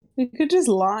We could just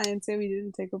lie and say we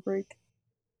didn't take a break.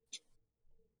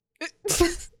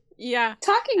 Yeah.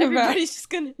 Talking about Everybody's just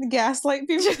gonna the gaslight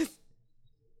people. just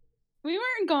We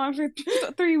weren't gone for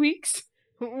 3 weeks.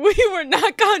 we were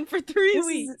not gone for 3 This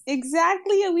weeks. is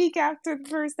exactly a week after the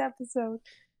first episode.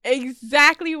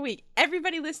 Exactly a week.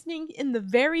 Everybody listening in the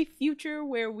very future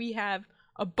where we have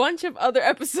a bunch of other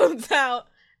episodes out,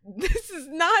 this is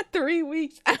not 3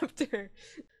 weeks after.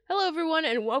 Hello everyone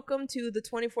and welcome to the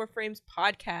 24 Frames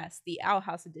podcast, the Owl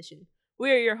House edition. We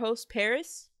are your hosts,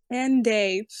 Paris and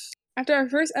Dave. After our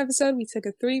first episode, we took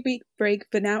a 3-week break,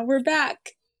 but now we're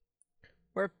back.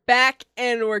 We're back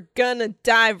and we're gonna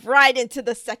dive right into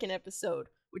the second episode,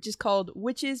 which is called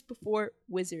Witches Before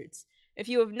Wizards. If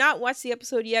you have not watched the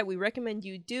episode yet, we recommend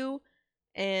you do,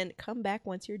 and come back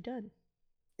once you're done.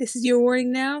 This is your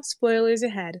warning now. Spoilers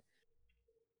ahead.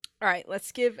 Alright,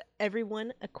 let's give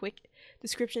everyone a quick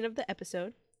description of the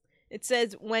episode. It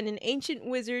says, when an ancient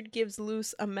wizard gives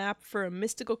Luce a map for a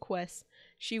mystical quest,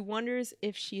 she wonders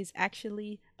if she is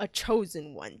actually a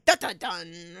chosen one.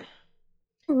 Dun-dun-dun!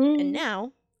 And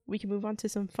now, we can move on to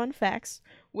some fun facts,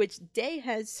 which Day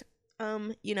has,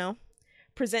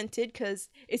 presented, because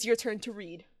it's your turn to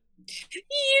read.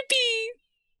 Yippee!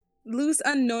 Luce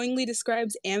unknowingly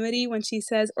describes Amity when she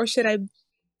says, or should I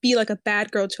be like a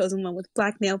bad girl chosen one with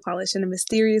black nail polish and a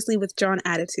mysteriously withdrawn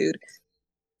attitude.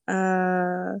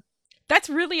 That's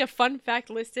really a fun fact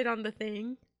listed on the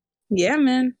thing. Yeah,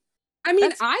 man. I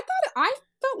mean, I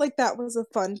felt like that was a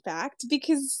fun fact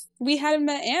because we hadn't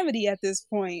met Amity at this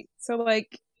point. So,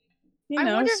 like, I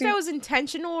wonder if that was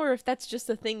intentional or if that's just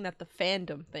a thing that the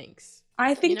fandom thinks.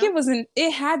 I think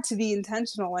it had to be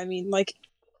intentional. I mean, like,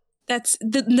 that's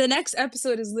the next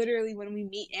episode is literally when we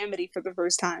meet Amity for the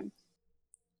first time.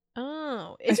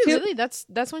 Oh, is it really? That's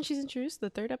when she's introduced, the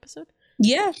third episode?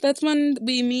 Yeah, that's when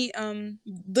we meet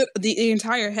the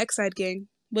entire Hexside gang.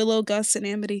 Willow, Gus, and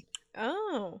Amity.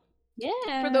 Oh.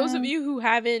 Yeah. For those of you who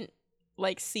haven't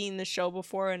seen the show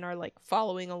before and are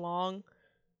following along,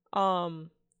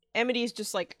 Amity is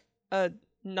just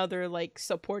another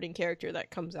supporting character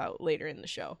that comes out later in the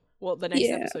show. Well, the next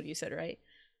episode you said, right?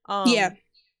 Yeah.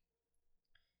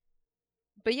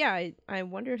 But yeah, I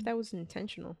wonder if that was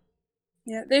intentional.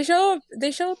 Yeah, they show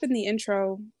up in the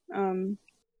intro. And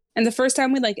the first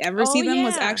time we ever see them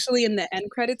was actually in the end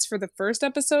credits for the first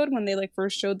episode when they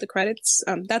first showed the credits.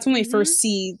 That's when we first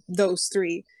see those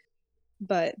three.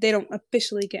 But they don't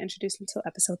officially get introduced until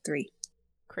episode 3.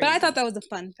 Crazy. But I thought that was a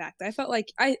fun fact. I felt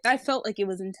like I felt like it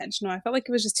was intentional. I felt like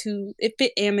it was just it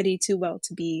fit Amity too well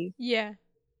to be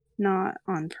not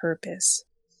on purpose.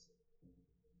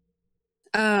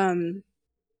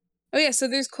 Oh yeah, so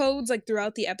there's codes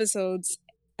throughout the episodes,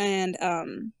 and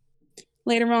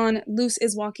later on, Luce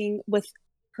is walking with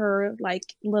her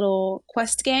little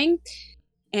quest gang,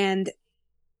 and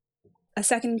a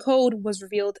second code was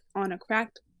revealed on a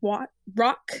cracked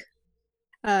rock.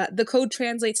 The code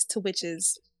translates to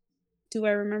witches. Do I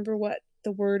remember what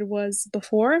the word was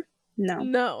before?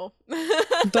 No.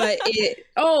 But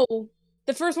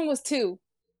the first one was 2.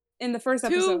 In the first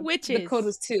episode, 2 witches. The code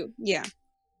was 2. Yeah.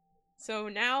 So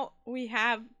now we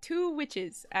have 2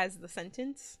 witches as the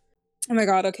sentence. Oh my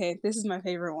god, okay. This is my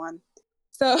favorite one.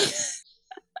 So,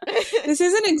 this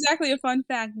isn't exactly a fun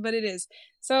fact, but it is.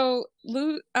 So,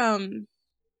 I'm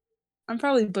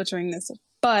probably butchering this,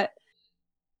 but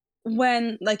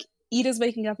when, Ida's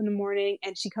waking up in the morning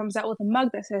and she comes out with a mug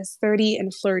that says 30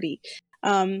 and flirty,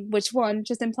 which one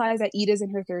just implies that Ida's in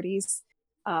her 30s,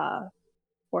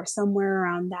 or somewhere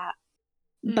around that.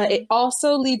 But it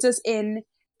also leads us in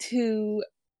to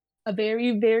a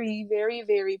very, very, very,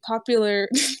 very popular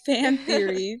fan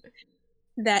theory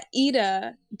that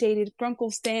Ida dated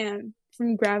Grunkle Stan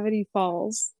from Gravity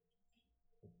Falls.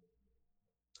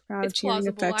 Proud cheering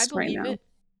effects right now.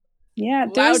 Yeah,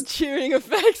 loud cheering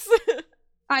effects.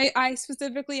 I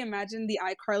specifically imagined the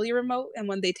iCarly remote, and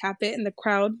when they tap it in the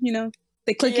crowd,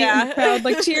 they click it and the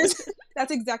crowd cheers.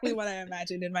 That's exactly what I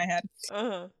imagined in my head.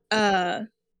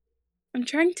 I'm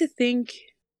trying to think.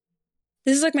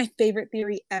 This is my favorite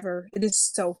theory ever. It is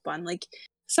so fun.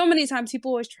 So many times people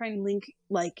always try and link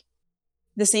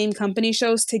the same company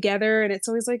shows together, and it's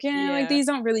always these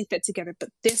don't really fit together. But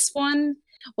this one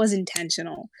was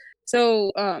intentional.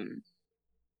 So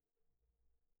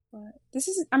but this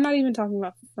is I'm not even talking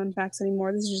about fun facts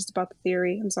anymore. This is just about the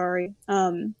theory. I'm sorry.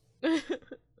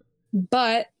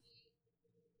 But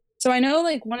so I know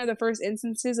one of the first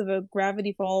instances of a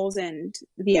Gravity Falls and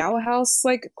the Owl House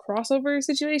crossover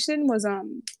situation was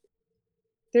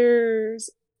there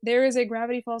is a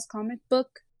Gravity Falls comic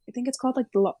book. I think it's called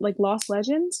Lost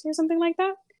Legends or something like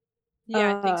that.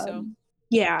 Yeah, I think so.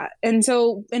 Yeah, and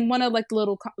so in one of like the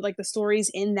little like the stories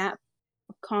in that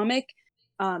comic,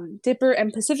 Dipper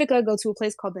and Pacifica go to a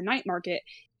place called the Night Market,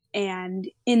 and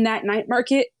in that night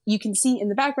market, you can see in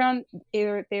the background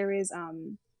there is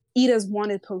Ida's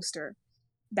wanted poster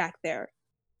back there.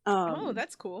 Oh,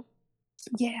 that's cool.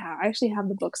 Yeah, I actually have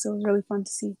the book, so it was really fun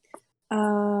to see.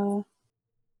 Uh,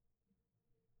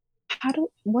 how do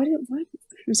what?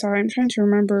 I'm sorry, I'm trying to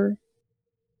remember.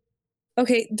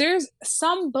 Okay, there's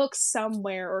some book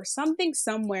somewhere or something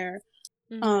somewhere.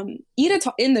 Ida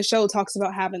in the show talks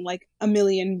about having like a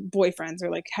million boyfriends or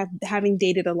like having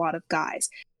dated a lot of guys.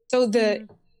 So the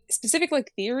specific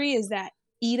like theory is that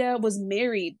Ida was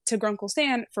married to Grunkle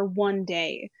Stan for one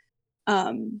day.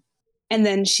 And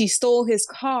then she stole his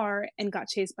car and got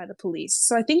chased by the police.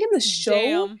 So I think in the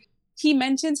show he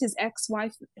mentions his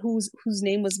ex-wife whose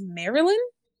name was Marilyn.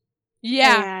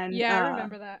 And yeah, I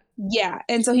remember that. Yeah,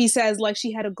 and so he says like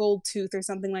she had a gold tooth or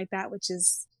something like that, which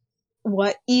is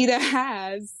what Ida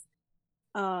has.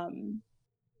 And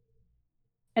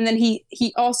then he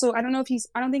also, I don't know if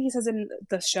I don't think he says it in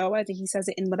the show. I think he says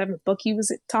it in whatever book he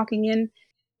was talking in.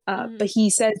 But he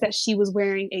says that she was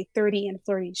wearing a 30 and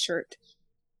flirty shirt.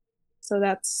 So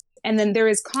that's, and then there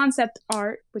is concept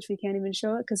art, which we can't even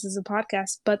show it because it's a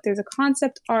podcast, but there's a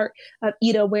concept art of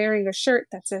Ida wearing a shirt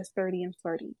that says 30 and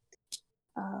flirty.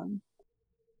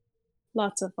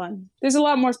 Lots of fun. There's a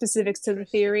lot more specifics to the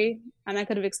theory, and I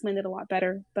could have explained it a lot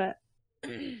better, but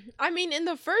I mean, in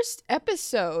the first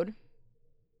episode,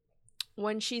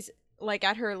 when she's like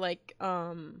at her like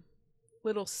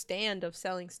little stand of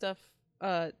selling stuff,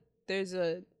 there's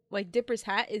a like Dipper's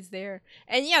hat is there,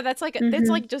 and yeah, that's like that's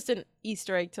like just an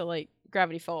Easter egg to like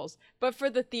Gravity Falls. But for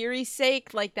the theory's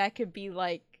sake, like that could be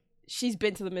like she's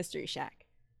been to the Mystery Shack.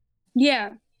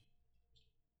 Yeah,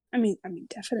 I mean,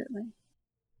 definitely.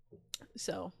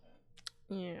 So,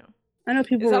 yeah. I know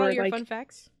people. Is that all your fun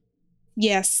facts?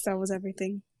 Yes, that was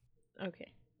everything.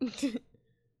 Okay.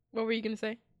 What were you gonna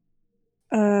say?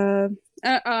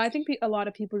 I think a lot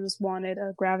of people just wanted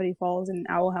a Gravity Falls and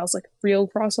Owl House like real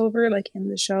crossover, like in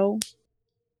the show.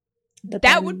 But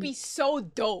that would be so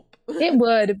dope. It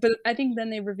would, but I think then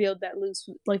they revealed that Luce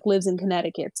like lives in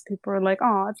Connecticut. So people are like,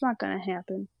 "Oh, it's not gonna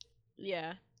happen."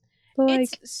 Yeah, but,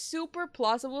 like, it's super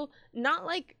plausible. Not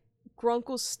like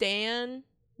Grunkle Stan.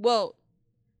 Well,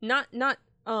 not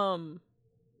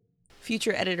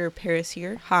future editor Paris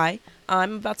here. Hi,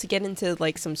 I'm about to get into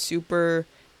like some super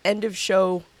end of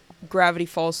show Gravity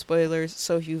Falls spoilers.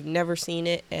 So if you've never seen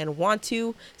it and want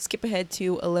to, skip ahead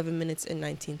to 11 minutes and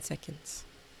 19 seconds.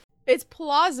 It's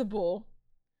plausible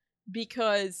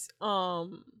because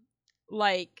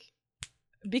like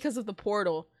because of the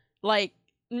portal. Like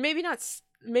maybe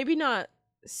not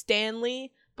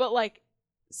Stanley, but like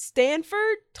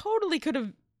Stanford totally could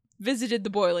have visited the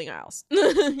Boiling Isles.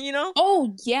 You know?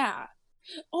 Oh yeah.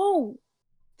 Oh,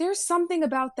 there's something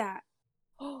about that.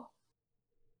 Oh,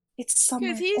 it's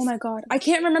somewhere. Oh my god, I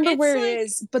can't remember where it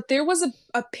is, but there was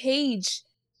a page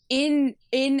in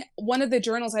one of the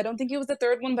journals. I don't think it was the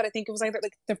third one, but I think it was either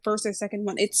like the first or second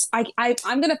one. It's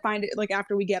I'm gonna find it like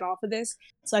after we get off of this,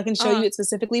 so I can show you it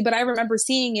specifically. But I remember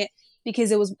seeing it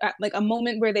because it was at like a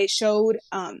moment where they showed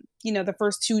the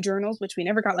first two journals, which we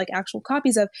never got like actual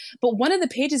copies of. But one of the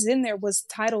pages in there was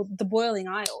titled "The Boiling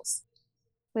Isles,"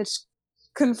 which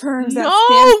confirms that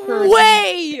Stanford. No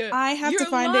way! I have to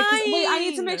find it. Wait, I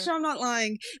need to make sure I'm not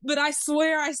lying, but I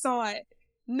swear I saw it.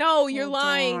 No, you're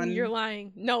lying. You're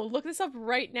lying. No, look this up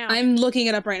right now. I'm looking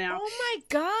it up right now. Oh my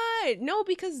god. No,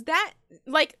 because that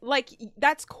like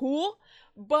that's cool,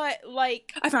 but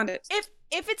like I found it.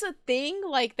 If it's a thing,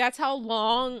 like that's how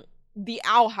long the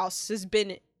Owl House has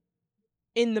been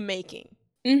in the making.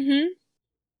 I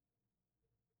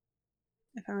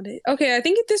found it. Okay, I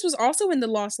think this was also in the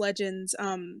Lost Legends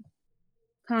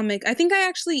comic. I think I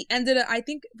actually ended up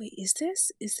wait, is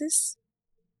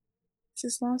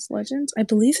this Lost Legends? I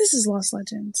believe this is Lost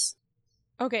Legends.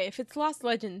 Okay, if it's Lost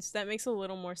Legends, that makes a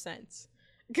little more sense.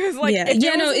 Because like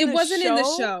it wasn't in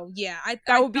the show. Yeah,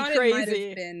 that would be crazy. It might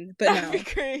have been, but that'd be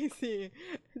crazy.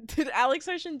 Did Alex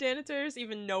Hirsch and Danitors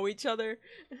even know each other?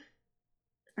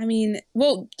 I mean,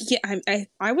 well, yeah,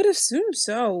 I would assume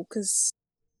so, because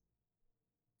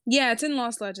yeah, it's in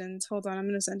Lost Legends. Hold on, I'm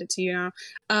gonna send it to you now.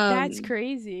 That's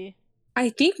crazy. I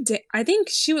think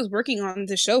she was working on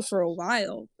the show for a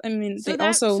while. I mean, they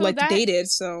also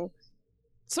dated, so.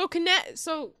 So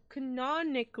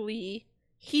canonically,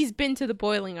 he's been to the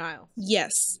Boiling Isles.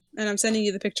 Yes, and I'm sending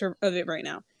you the picture of it right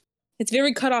now. It's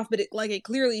very cut off, but it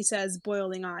clearly says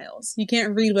Boiling Isles. You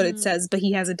can't read what it says, but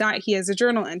he has a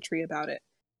journal entry about it.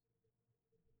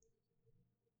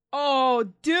 Oh,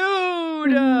 dude!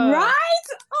 Right? Oh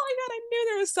my god, I knew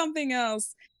there was something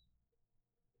else.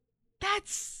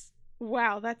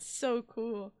 Wow, that's so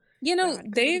cool. You know,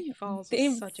 God, Gravity Falls was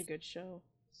they've such a good show.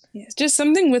 yeah, it's just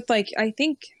something with like I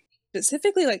think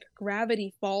specifically like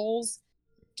Gravity Falls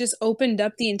just opened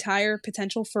up the entire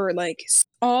potential for like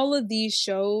all of these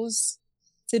shows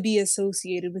to be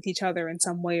associated with each other in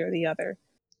some way or the other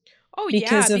Oh yeah,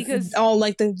 because of because all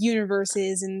like the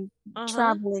universes and uh-huh.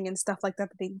 traveling and stuff like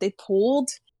that they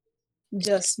pulled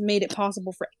just made it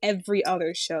possible for every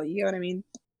other show. You know what I mean?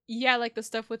 Yeah, like the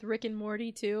stuff with Rick and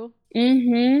Morty too.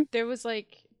 Mm-hmm. There was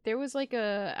like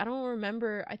a I don't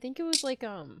remember. I think it was like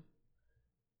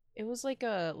it was like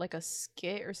a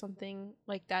skit or something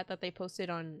like that they posted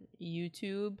on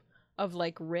YouTube of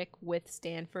like Rick with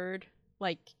Stanford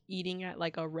like eating at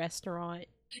like a restaurant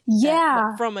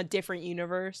Yeah. from a different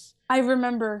universe. I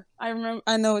remember.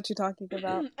 I know what you're talking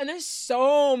about. And there's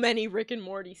so many Rick and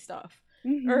Morty stuff.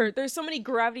 Mm-hmm. Or there's so many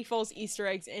Gravity Falls Easter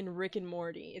eggs in Rick and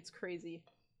Morty. It's crazy.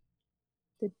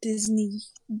 The Disney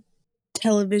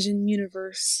television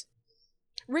universe.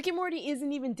 Rick and Morty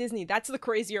isn't even Disney. That's the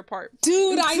crazier part.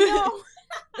 Dude, I know.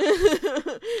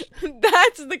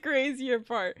 That's the crazier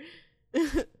part.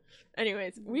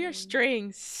 Anyways, we are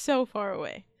straying so far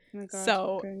away. Oh my gosh,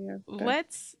 So okay, yeah, okay.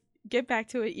 let's get back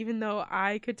to it, even though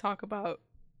I could talk about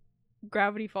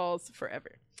Gravity Falls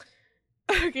forever.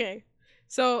 Okay.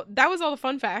 So that was all the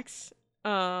fun facts.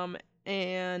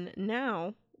 And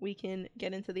now we can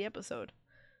get into the episode.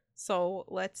 So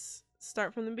let's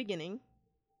start from the beginning.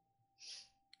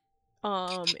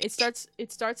 It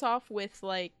starts off with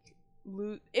like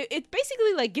it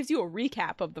basically like gives you a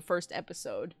recap of the first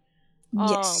episode.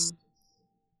 Yes.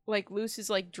 Like Luce is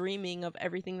like dreaming of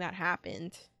everything that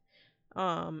happened.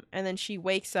 And then she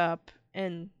wakes up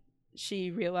and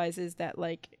she realizes that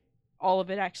like all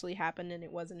of it actually happened and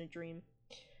it wasn't a dream.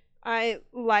 I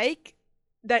like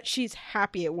that she's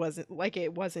happy it wasn't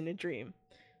a dream.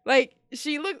 Like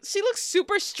she looks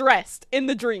super stressed in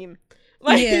the dream.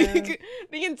 Like Yeah.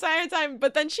 the entire time,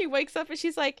 but then she wakes up and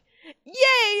she's like, "Yay,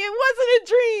 it wasn't a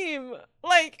dream."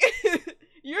 Like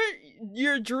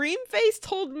your dream face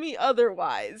told me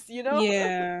otherwise, you know?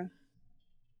 Yeah.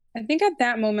 I think at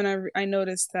that moment I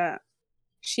noticed that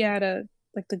she had a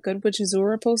like the Good Witch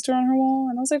Azura poster on her wall,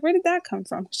 and I was like, where did that come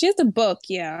from? She has the book,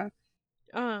 yeah,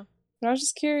 Uh but I was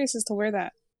just curious as to where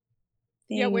that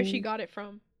yeah, where she thing. got it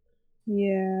from.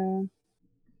 Yeah.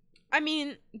 I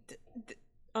mean,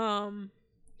 um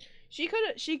she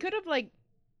could have like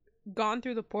gone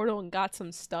through the portal and got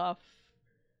some stuff,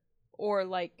 or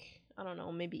like I don't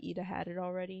know, maybe Ida had it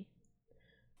already.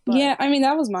 But Yeah, I mean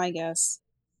that was my guess.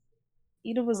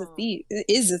 Ida was a um, thief.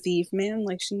 Is a thief, man.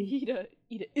 Like Ida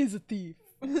is a thief.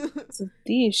 she's a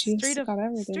thief. She's got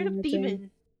everything Straight up in her thing. thieving.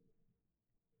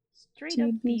 Straight up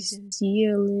To be thieving.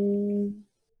 stealing.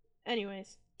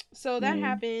 Anyways, so that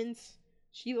happens.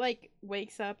 She like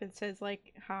wakes up and says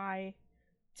like hi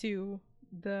to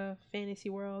the fantasy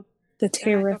world. The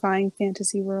terrifying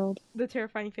fantasy world. The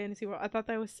terrifying fantasy world. I thought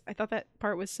that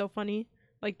part was so funny.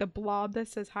 Like the blob that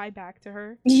says hi back to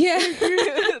her. Yeah.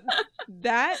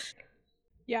 That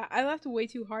yeah, I laughed way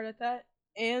too hard at that.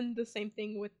 And the same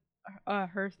thing with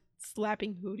her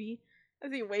slapping Hootie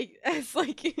as he as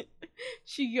like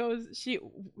she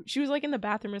was like in the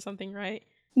bathroom or something, right?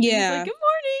 Yeah. And he's like, "Good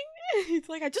morning." He's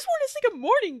like, "I just want to say good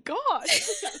morning, God."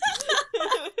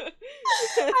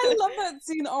 I love that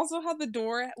scene. Also, how the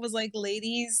door was like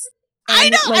ladies. I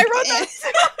know. Like, I wrote that.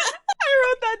 I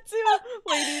wrote that too.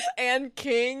 Ladies and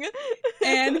king.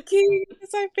 And king.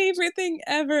 It's my favorite thing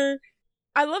ever.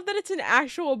 I love that it's an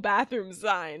actual bathroom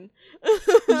sign.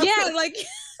 Yeah, like.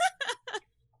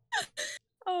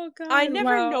 Oh god. I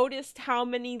never noticed how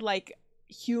many like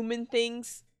human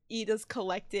things Ida's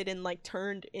collected and like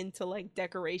turned into like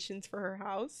decorations for her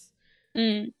house.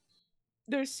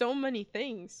 There's so many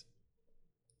things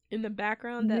in the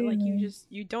background that like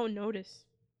you don't notice.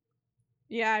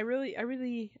 Yeah,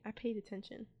 I paid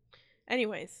attention.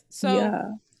 Anyways,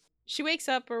 so she wakes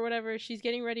up or whatever, she's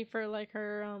getting ready for like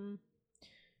her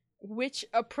witch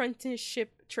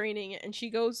apprenticeship training, and she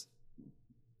goes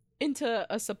into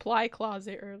a supply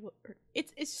closet or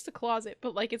it's just a closet,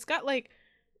 but like it's got like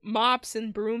mops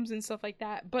and brooms and stuff like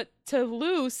that. But to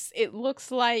Luce, it looks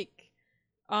like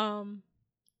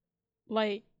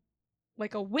like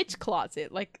a witch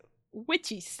closet, like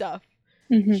witchy stuff.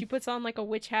 She puts on like a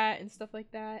witch hat and stuff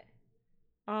like that.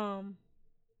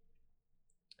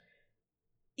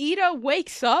 Ida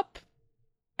wakes up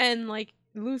and like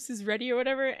Luce is ready or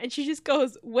whatever, and she just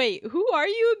goes, "Wait, who are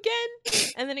you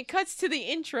again?" And then it cuts to the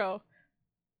intro.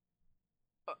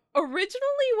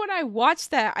 Originally when I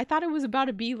watched that, I thought it was about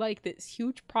to be like this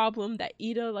huge problem that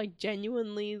Ida like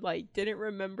genuinely like didn't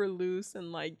remember Luce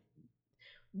and like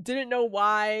didn't know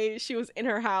why she was in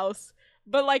her house.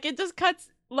 But like it just cuts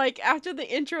like after the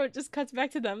intro it just cuts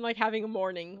back to them like having a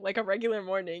morning, like a regular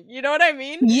morning. You know what I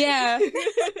mean? Yeah.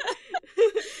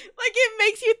 Like it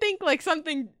makes you think like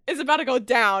something is about to go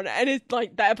down and it's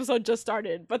like the episode just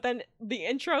started, but then the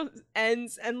intro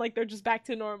ends and like they're just back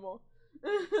to normal.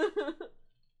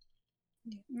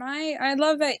 I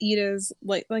love that Ida's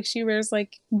like she wears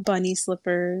like bunny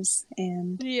slippers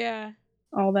and Yeah.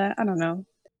 all that. I don't know.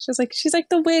 She's like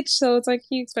the witch, so it's like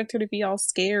you expect her to be all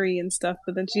scary and stuff,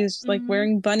 but then she's just like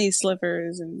wearing bunny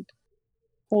slippers and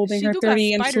holding She her do got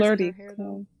 30-inch spiders in her flirty hair though.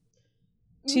 comb.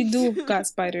 She do got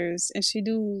spiders, and she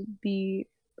do be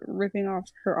ripping off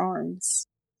her arms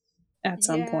at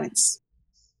some points.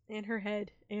 And her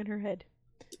head. And her head.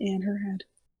 And her head.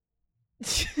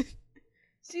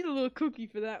 She's a little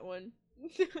kooky for that one.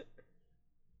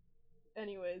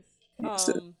 Anyways.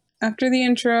 So after the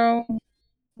intro,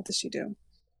 what does she do?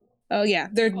 Oh yeah,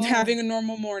 they're having a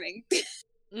normal morning.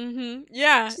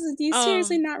 Yeah. She's like, do you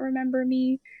seriously not remember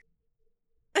me?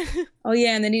 Oh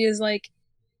yeah, and then she's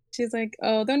like,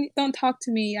 oh, don't talk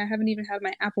to me. I haven't even had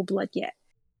my apple blood yet.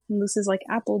 And Luce is like,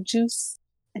 apple juice?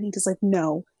 And he just like,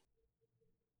 no.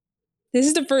 I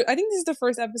think this is the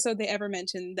first episode they ever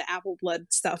mentioned the apple blood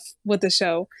stuff with the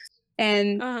show.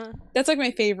 And that's like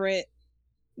my favorite.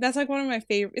 That's like one of my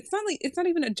favorite. It's not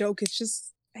even a joke. It's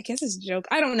just, I guess it's a joke.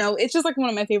 I don't know. It's just like one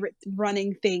of my favorite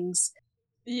running things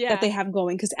that they have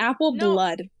going. Because apple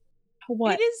blood.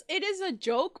 What? It is a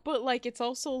joke, but like it's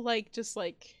also like just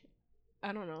like,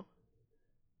 I don't know.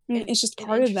 It's just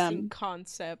part of them.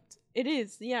 Concept. It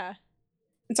is, yeah.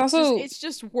 It's also it's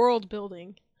just world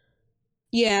building.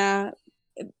 Yeah.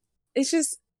 It's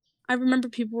just, I remember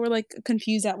people were like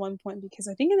confused at one point because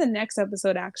I think in the next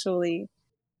episode actually,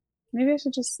 maybe I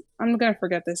should I'm gonna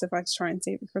forget this if I try and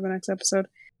save it for the next episode.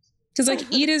 Because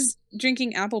like Ida's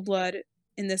drinking apple blood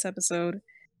in this episode.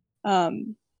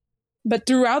 But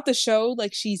throughout the show,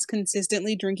 like she's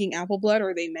consistently drinking apple blood,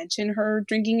 or they mention her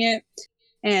drinking it.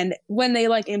 And when they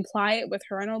like imply it with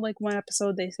her, I know like one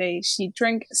episode they say she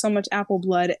drank so much apple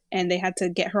blood and they had to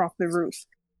get her off the roof.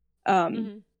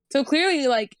 So clearly,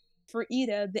 like for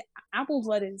Ida, the apple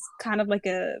blood is kind of like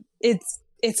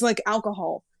it's like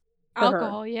alcohol.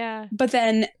 Alcohol, yeah. But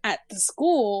then at the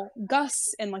school,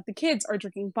 Gus and like the kids are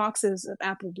drinking boxes of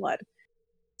apple blood.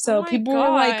 So people were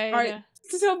like,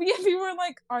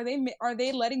 are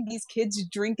they letting these kids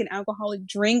drink an alcoholic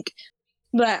drink?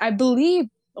 But I believe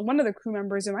one of the crew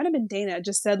members, it might have been Dana,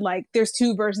 just said like there's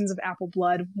two versions of apple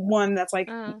blood, one that's like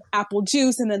apple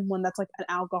juice and then one that's like an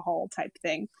alcohol type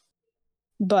thing.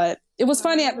 But it was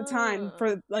funny at the time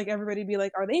for like everybody to be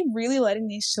like, are they really letting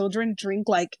these children drink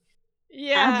like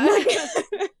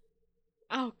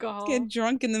alcohol, get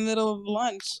drunk in the middle of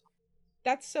lunch?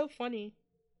 That's so funny.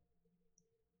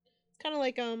 It's kind of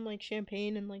like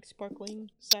champagne and like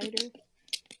sparkling cider.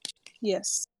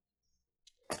 Yes.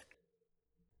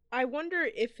 I wonder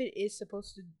if it is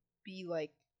supposed to be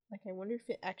like I wonder if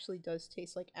it actually does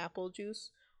taste like apple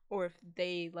juice, or if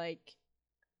they like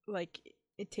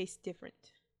it tastes different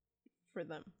for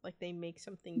them, like they make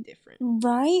something different,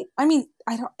 right? I mean,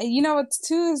 I don't, you know, what's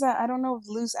too is that I don't know if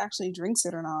Luce actually drinks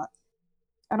it or not.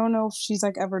 I don't know if she's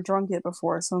like ever drunk it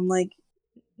before, so I'm like,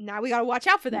 now we gotta watch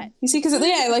out for that. You see, because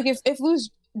yeah, like if Luce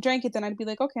drank it, then I'd be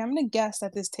like, okay, I'm gonna guess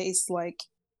that this tastes like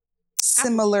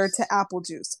similar to apple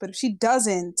juice. But if she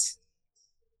doesn't,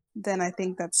 then I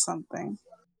think that's something.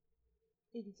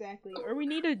 Exactly. Or we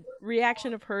need a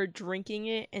reaction of her drinking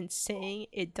it and saying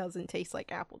it doesn't taste like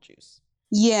apple juice.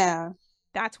 Yeah.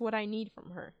 That's what I need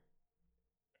from her.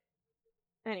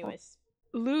 Anyways,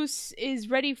 Luce is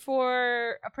ready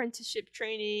for apprenticeship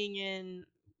training and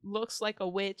looks like a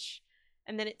witch.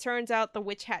 And then it turns out the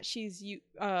witch hat she's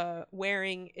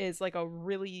wearing is like a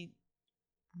really,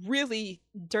 really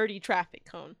dirty traffic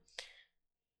cone.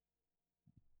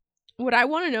 What I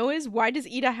want to know is, why does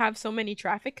Ida have so many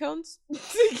traffic cones?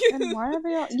 And why are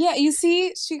they all... Yeah, you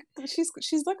see,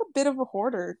 she's like a bit of a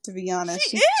hoarder, to be honest.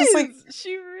 She's just like...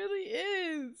 She really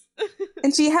is.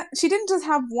 And she didn't just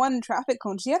have one traffic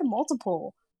cone, she had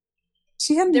multiple.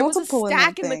 She had there multiple was a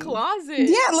stack in the closet.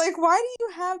 Yeah, like, why do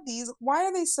you have these? Why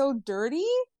are they so dirty?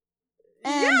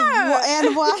 And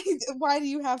and why do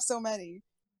you have so many?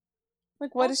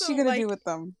 Like, what is she gonna do with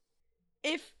them?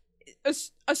 If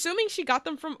assuming she got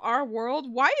them from our world,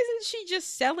 why isn't she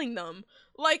just selling them?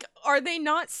 Like, are they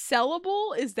not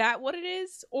sellable? Is that what it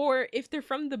is? Or if they're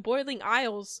from the Boiling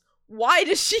Isles, why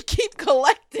does she keep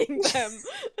collecting them?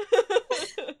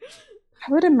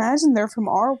 would imagine they're from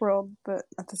our world, but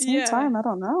at the same Yeah. time, I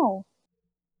don't know.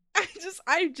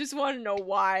 I just want to know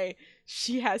why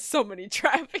she has so many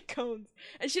traffic cones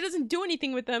and she doesn't do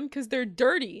anything with them because they're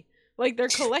dirty. Like they're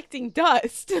collecting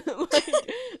dust. Like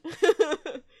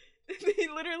they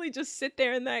literally just sit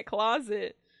there in that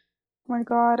closet. Oh my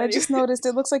god, I Anyway. just noticed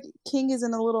it looks like King is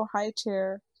in a little high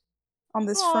chair on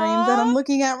this frame that Aww. I'm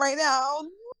looking at right now.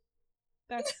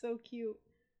 That's so cute.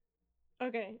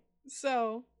 Okay,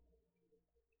 so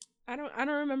I don't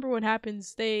remember what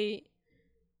happens. They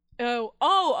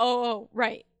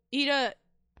right. Ida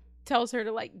tells her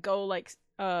to like go like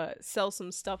sell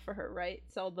some stuff for her, right?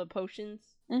 Sell the potions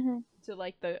to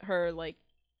like her like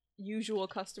usual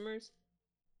customers.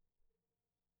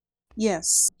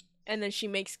 Yes. And then she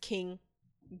makes King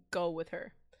go with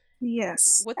her.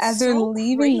 Yes. What's As they're so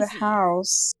leaving the crazy?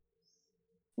 house.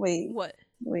 Wait. What?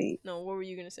 Wait. No, what were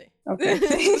you gonna say? Okay.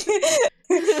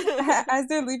 As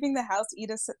they're leaving the house,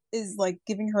 Ida is like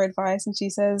giving her advice, and she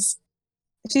says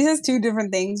two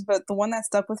different things, but the one that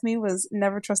stuck with me was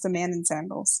never trust a man in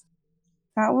sandals.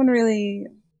 That one really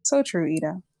so true,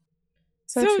 Ida.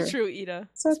 So true, Ida.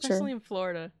 So especially true. in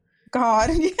Florida. God.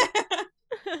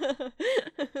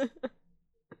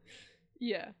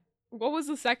 Yeah. What was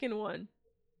the second one?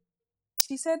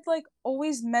 She said like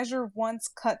always measure once,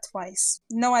 cut twice.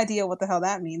 No idea what the hell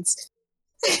that means.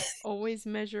 Always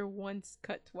measure once,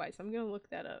 cut twice. I'm gonna look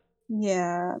that up.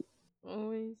 Yeah.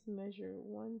 Always measure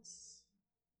once.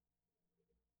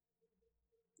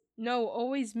 No,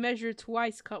 always measure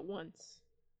twice, cut once.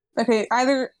 Okay,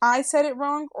 either I said it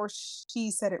wrong or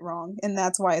she said it wrong, and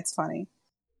that's why it's funny.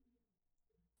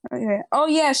 Okay. Oh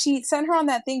yeah, she sent her on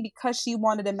that thing because she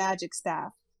wanted a magic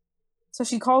staff. So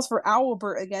she calls for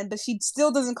Owlbert again, but she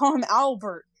still doesn't call him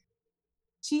Owlbert.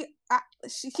 She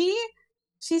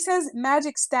says,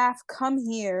 "Magic staff, come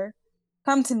here,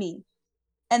 come to me,"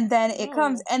 and then it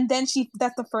comes, and then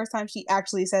that's the first time she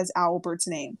actually says Owlbert's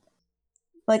name.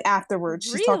 Like afterwards,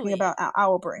 she's talking about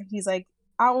Owlbert. He's like,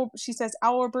 she says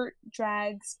Owlbert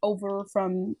drags over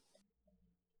from.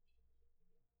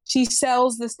 She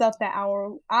sells the stuff that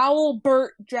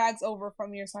Owlbert drags over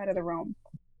from your side of the realm.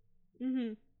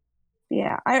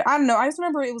 Yeah, I don't know. I just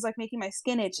remember it was like making my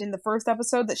skin itch in the first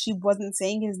episode that she wasn't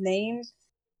saying his name.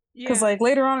 Because like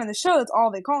later on in the show, that's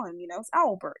all they call him. You know, it's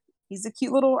Owlbert. He's a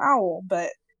cute little owl,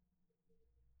 but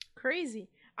crazy.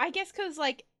 I guess because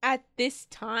like at this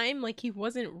time, like he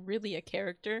wasn't really a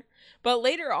character, but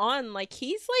later on, like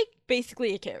he's like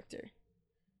basically a character.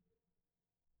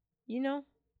 You know?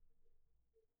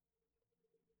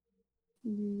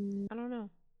 I don't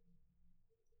know.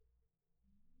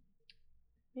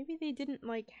 Maybe they didn't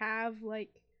like have like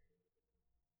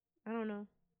I don't know.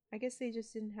 I guess they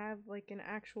just didn't have like an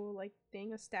actual like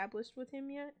thing established with him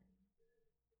yet.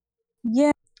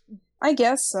 Yeah, I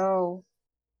guess so.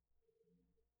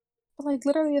 But like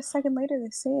literally a second later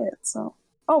they say it, so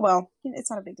oh well.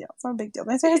 It's not a big deal. It's not a big deal.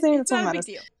 They say his name, it's not a big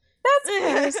deal.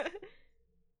 That's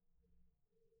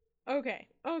Okay.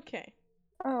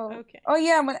 Oh. Okay. Oh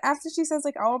yeah, when after she says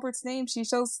like Albert's name, she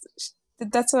shows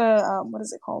that's a what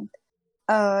is it called?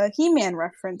 He-Man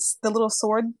reference. The little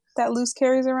sword that Luce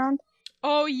carries around.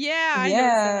 Oh yeah, I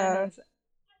noticed that.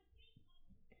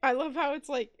 I love how it's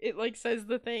like it like says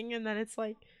the thing and then it's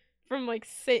like from like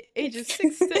ages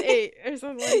 6 to 8 or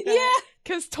something like that. Yeah,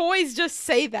 because toys just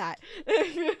say that.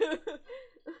 Oh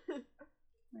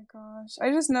my gosh,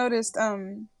 I just noticed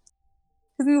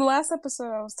because in the last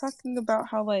episode I was talking about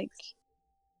how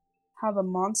the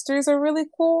monsters are really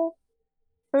cool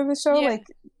for the show. Yeah.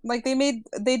 Like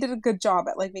they did a good job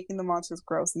at like making the monsters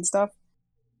gross and stuff,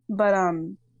 but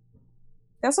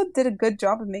they also did a good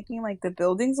job of making like the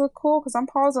buildings look cool. Because I'm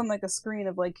paused on like a screen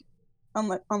of like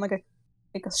on a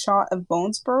shot of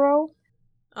Bonesborough,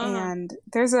 and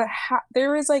there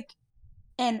is like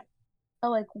a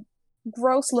like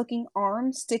gross looking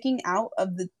arm sticking out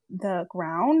of the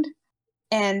ground,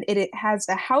 and it has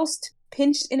a house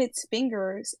pinched in its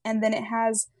fingers, and then it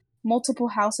has multiple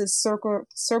houses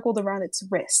circled around its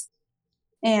wrist.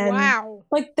 And wow,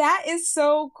 like that is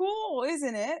so cool,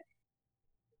 isn't it?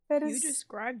 You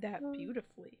described that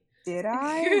beautifully. Did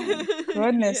I?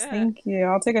 Goodness, yeah. Thank you.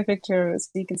 I'll take a picture of it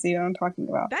so you can see what I'm talking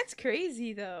about. That's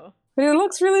crazy, though. But it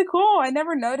looks really cool. I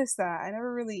never noticed that. I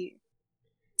never really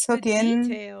took in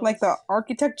details. Like the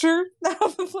architecture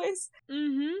of the place.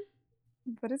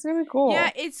 But it's really cool.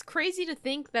 Yeah, it's crazy to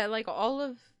think that like all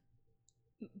of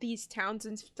these towns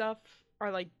and stuff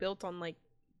are like built on like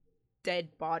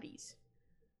dead bodies.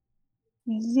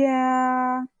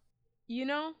 Yeah. You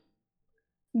know?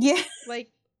 Yeah.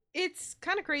 Like, it's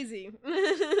kind of crazy.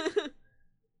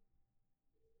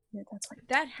 Yeah, that's like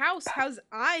that house has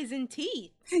eyes and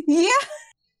teeth. Yeah.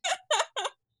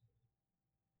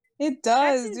 It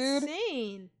That's does, dude.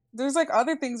 insane. There's like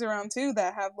other things around too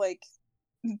that have like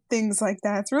things like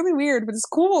that. It's really weird, but it's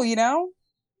cool, you know?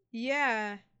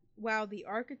 Yeah. Wow, the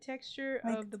architecture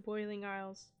Like of the Boiling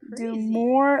Isles. do Crazy.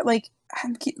 more like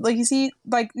you see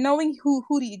like knowing who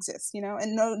Hootie exists, you know,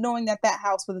 and knowing that that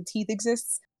house with the teeth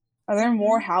exists. Are there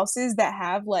more Mm-hmm. houses that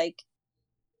have like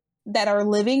that are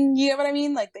living, you know what I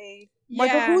mean? Like they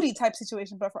like a Yeah. Hootie type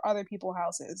situation but for other people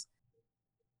houses.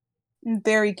 I'm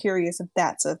very curious if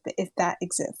that's a if that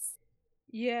exists.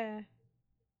 Yeah.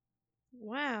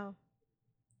 Wow.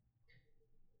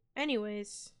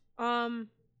 Anyways,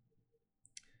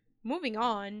 moving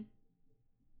on.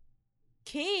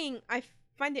 King, I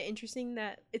find it interesting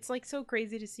that it's like so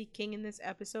crazy to see King in this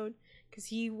episode because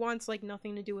he wants like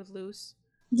nothing to do with Luce.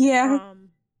 Yeah. Um,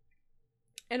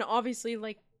 and obviously,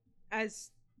 like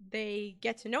as they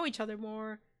get to know each other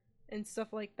more and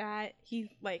stuff like that, he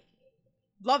like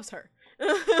loves her.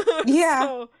 Yeah.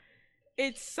 So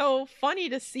it's so funny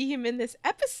to see him in this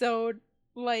episode,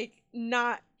 like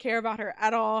not care about her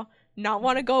at all, not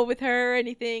want to go with her or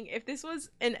anything. If this was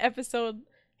an episode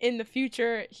in the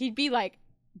future, he'd be like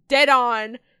dead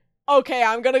on. Okay,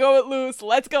 I'm gonna go with Luce.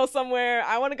 Let's go somewhere.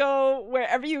 I want to go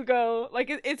wherever you go.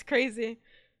 Like it's crazy.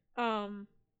 Um,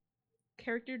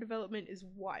 character development is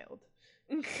wild.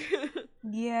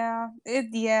 Yeah.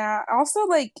 Yeah. Also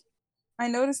like I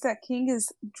noticed that King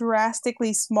is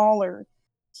drastically smaller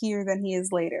here than he is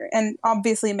later. And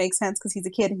obviously it makes sense because he's a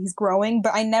kid and he's growing,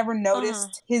 but I never Uh-huh.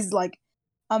 noticed his like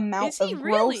amount Is he of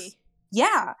growth. really?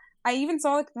 Yeah. I even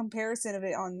saw like a comparison of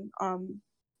it on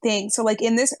thing. So like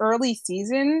in this early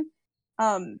season,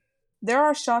 um there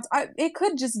are shots it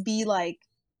could just be like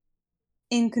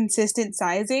inconsistent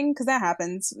sizing because that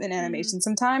happens in Mm-hmm. animation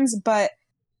sometimes, but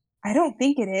I don't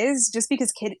think it is just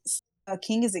because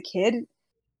King is a kid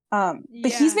but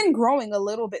he's Yeah. been growing a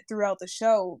little bit throughout the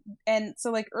show. And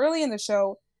so like early in the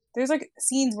show, there's like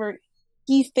scenes where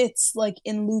he fits like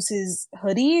in Luce's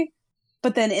hoodie,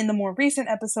 but then in the more recent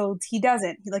episodes, he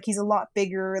doesn't. He's a lot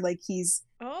bigger, like he's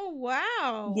Oh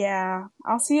wow. yeah.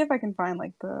 I'll see if I can find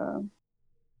like the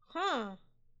Huh.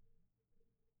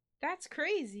 That's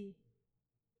crazy.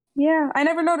 yeah, I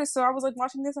never noticed. So I was like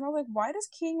watching this and I was like, why does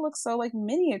King look so like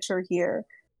miniature here?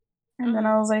 And then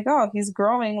Uh-huh. I was like, oh, he's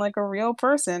growing like a real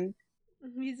person.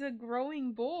 He's a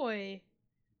growing boy.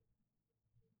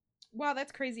 Wow,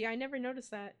 that's crazy. I never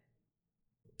noticed that.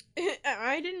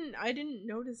 I didn't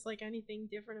notice like anything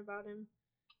different about him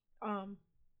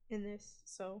in this.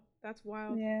 So, that's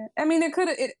wild. Yeah, I mean,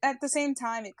 it at the same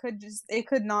time, it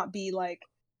could not be like,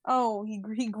 oh,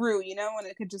 he grew, you know, and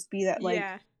it could just be that like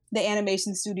Yeah. the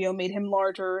animation studio made him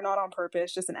larger, not on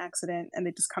purpose, just an accident, and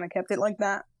they just kind of kept it like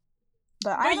that.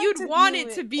 But I But like you'd to want view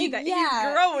it to it, be that he's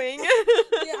yeah, growing.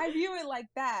 yeah, I view it like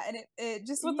that, and it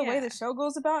just with the way the Yeah. show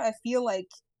goes about, I feel like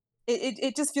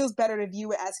it just feels better to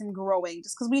view it as him growing,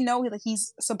 just because we know like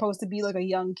he's supposed to be like a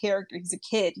young character, he's a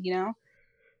kid, you know.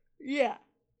 Yeah.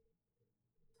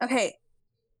 Okay.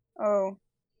 Oh.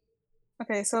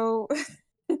 Okay. So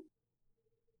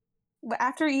but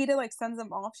after Ida like sends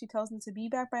them off, she tells them to be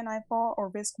back by nightfall or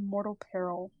risk mortal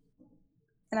peril.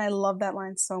 And I love that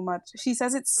line so much. She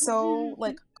says it so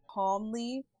like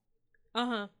calmly.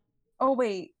 Uh-huh. Oh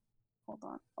wait, hold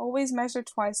on. Always measure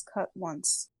twice, cut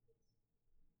once.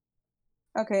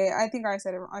 Okay, I think I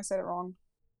said it. I said it wrong.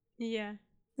 Yeah.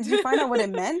 Did you find out what it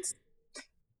meant?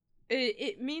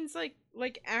 It means like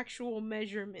actual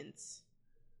measurements.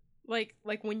 Like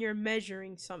when you're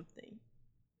measuring something.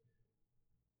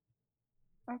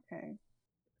 Okay.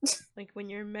 Like when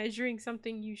you're measuring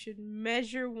something, you should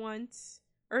measure once,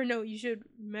 or no, you should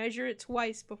measure it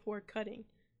twice before cutting,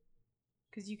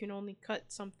 because you can only cut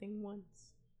something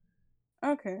once.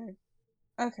 Okay.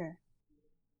 Okay.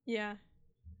 Yeah.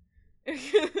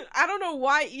 I don't know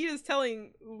why Ida's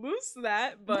telling Luce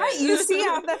that, but Right, you see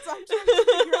how that's I'm trying to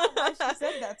figure out why she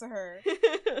said that to her.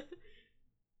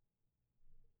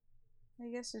 I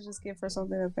guess you just give her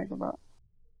something to think about.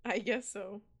 I guess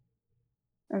so.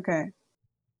 Okay.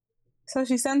 So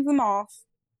she sends them off.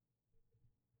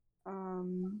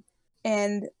 Um,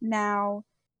 and now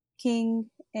King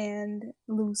and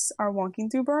Luce are walking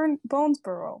through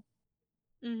Bonesborough.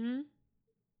 Mm-hmm.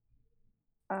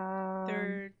 Um,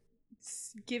 They're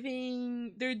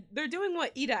giving. They're doing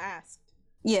what Ida asked.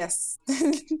 yes.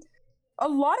 A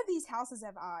lot of these houses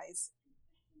have eyes.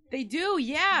 They do,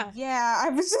 yeah. Yeah, I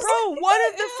was just Bro, like, one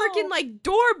of the ew. freaking like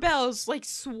doorbells like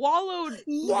swallowed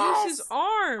Luce's Yes,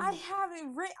 arm. I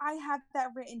have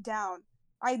that written down.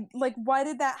 I like. Why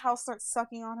did that house start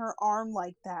sucking on her arm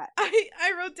like that?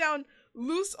 I wrote down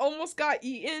Luce almost got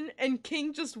eaten and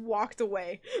King just walked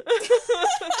away.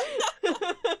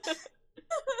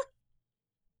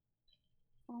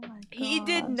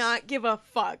 not give a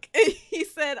fuck. He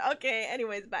said, okay,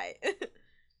 anyways, bye.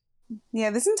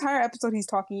 Yeah, this entire episode he's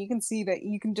talking, you can see that,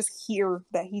 you can just hear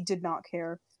that he did not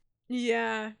care.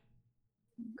 Yeah.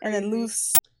 And then Crazy.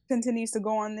 Luce continues to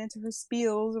go on into her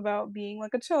spiels about being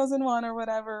like a chosen one or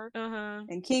whatever.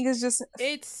 And King is just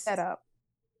fed up.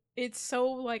 It's so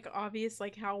like obvious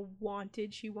like how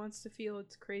wanted she wants to feel.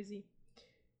 It's crazy.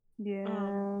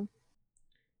 Yeah.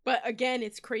 But again,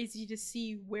 it's crazy to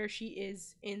see where she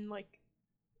is in like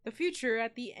the future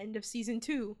at the end of season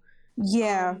 2.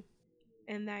 Yeah.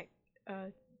 And that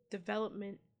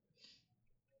development.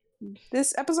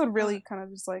 This episode really kind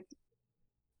of just like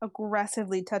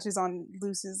aggressively touches on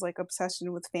Luce's like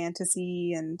obsession with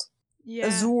fantasy and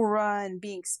Azura and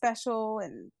being special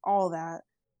and all that.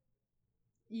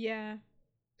 Yeah.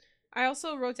 I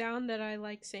also wrote down that I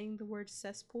like saying the word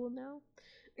cesspool now.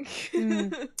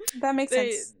 That makes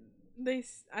sense.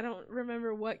 I don't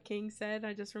remember what King said.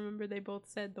 I just remember they both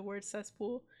said the word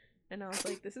cesspool, and I was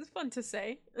like, "This is fun to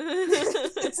say."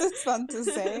 This is fun to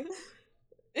say.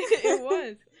 It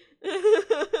was.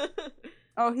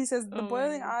 Oh, he says the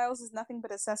Boiling Isles is nothing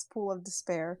but a cesspool of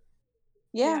despair.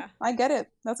 Yeah, I get it.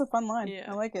 That's a fun line.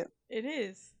 I like it. It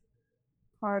is.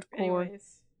 Hardcore.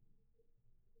 Anyways.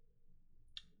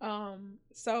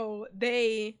 So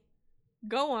they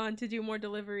go on to do more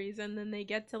deliveries, and then they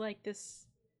get to like this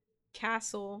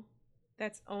castle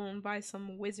that's owned by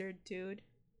some wizard dude.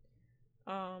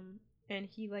 And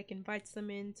he like invites them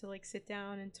in to like sit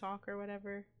down and talk or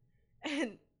whatever.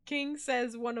 And King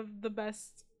says one of the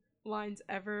best lines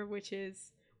ever, which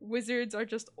is, "Wizards are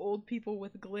just old people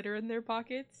with glitter in their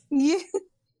pockets." Yeah.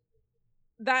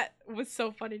 That was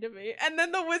so funny to me. And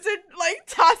then the wizard like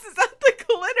tosses out the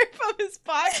glitter from his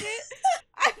pocket.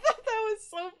 I thought that was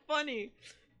so funny.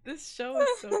 This show is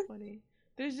so funny.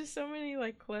 There's just so many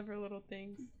like clever little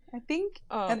things. I think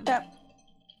I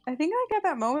got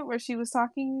that moment where she was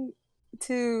talking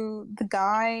to the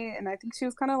guy, and I think she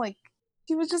was kind of like,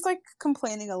 she was just like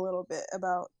complaining a little bit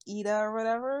about Ida or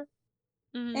whatever.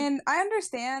 And I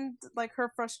understand like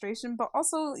her frustration, but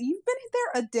also you've been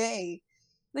there a day.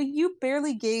 Like, you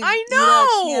barely gave Ida a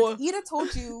chance. Ida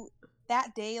told you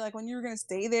that day, like, when you were gonna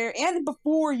stay there, and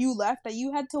before you left, that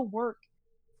you had to work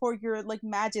for your, like,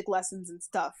 magic lessons and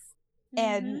stuff.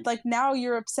 And, like, now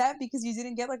you're upset because you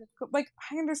didn't get, like,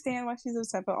 I understand why she's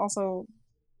upset, but also...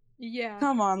 Yeah.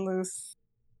 Come on, Luce.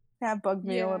 That bugged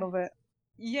me a little bit.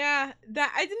 Yeah,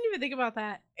 that I didn't even think about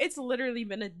that. It's literally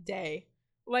been a day.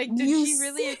 Like, did she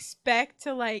really expect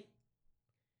to, like,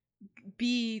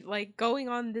 be, like, going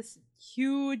on this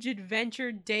huge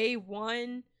adventure day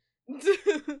one?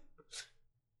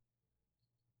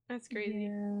 That's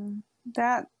crazy.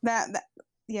 Yeah.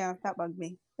 That bugged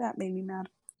me. That made me mad.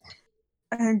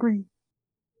 I agree.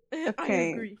 Okay.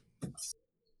 I agree.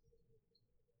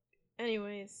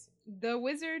 Anyways, the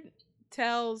wizard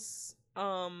tells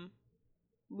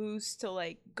Luce to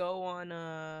like go on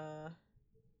a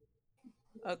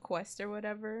quest or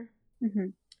whatever.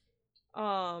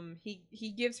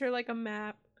 He gives her like a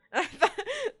map.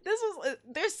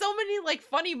 There's so many like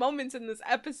funny moments in this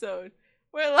episode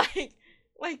where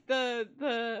like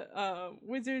the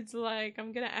wizard's like,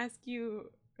 I'm gonna ask you,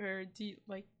 or do you,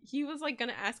 like, he was like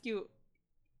gonna ask you,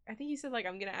 I think he said like,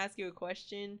 I'm gonna ask you a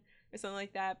question or something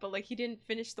like that, but like he didn't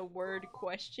finish the word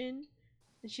question,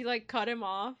 and she like cut him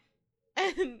off,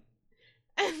 and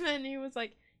then he was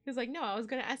like, no, I was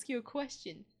gonna ask you a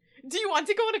question. Do you want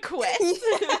to go on a quest?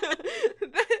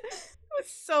 That was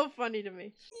so funny to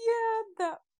me.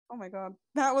 Yeah, oh my god,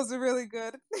 that was really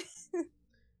good.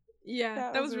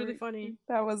 Yeah, that was really funny.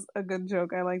 That was a good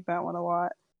joke. I like that one a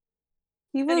lot.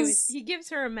 Anyways, he gives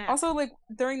her a map. Also, like,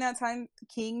 during that time,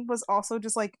 King was also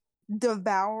just like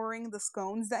devouring the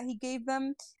scones that he gave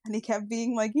them, and he kept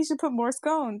being like, "You should put more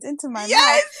scones into my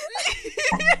mouth."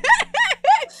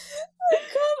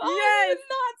 Come on,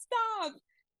 not stop.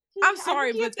 I'm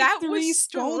sorry, but that was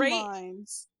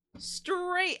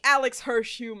straight Alex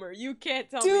Hirsch humor. You can't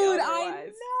tell me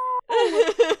otherwise.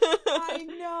 I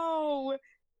know.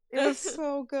 It was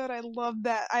so good. I loved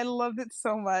that. I loved it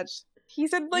so much. He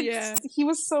said, like, he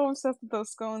was so obsessed with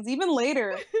those scones. Even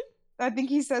later, I think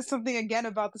he says something again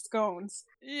about the scones.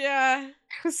 Yeah.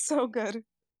 It was so good.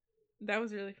 That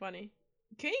was really funny.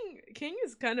 King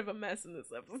is kind of a mess in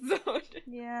this episode.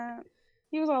 Yeah.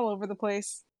 He was all over the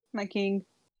place. My king.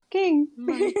 King.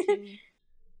 My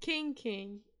king.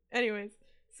 King. Anyways,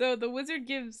 so the wizard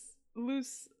gives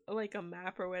Luce like a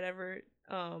map or whatever,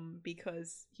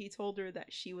 because he told her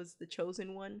that she was the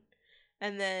chosen one.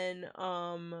 And then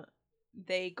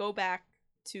they go back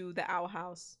to the owl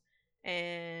house,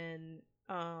 and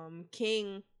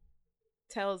King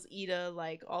tells Ida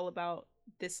like all about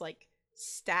this like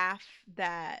staff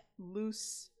that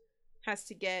Luce has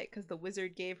to get because the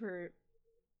wizard gave her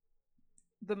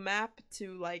the map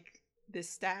to like this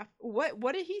staff.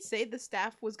 What did he say the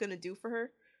staff was gonna do for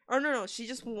her? Or no, she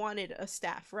just wanted a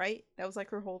staff, right? That was like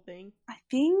her whole thing. I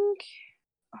think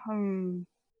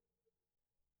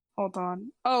hold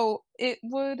on. Oh, it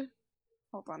would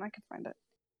hold on, I can find it.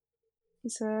 He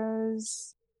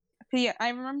says okay, yeah, I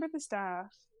remember the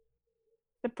staff.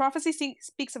 The prophecy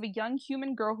speaks of a young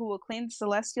human girl who will claim the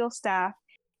celestial staff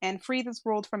and free this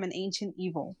world from an ancient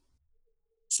evil.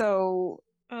 So,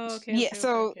 Oh, okay, yeah, okay,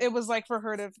 so okay. it was like for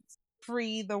her to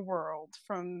free the world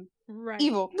from Right.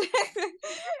 evil.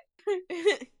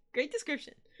 Great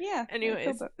description. Yeah.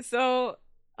 Anyways, so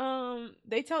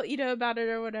they tell Ida about it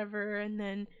or whatever, and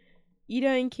then Ida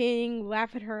and King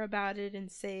laugh at her about it and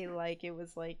say like it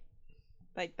was like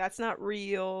that's not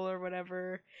real or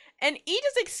whatever. And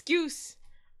Ida's excuse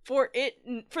for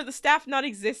the staff not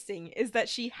existing is that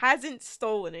she hasn't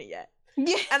stolen it yet.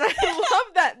 Yeah. And I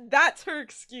love that that's her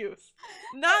excuse.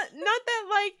 Not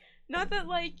that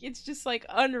like it's just like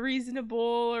unreasonable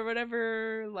or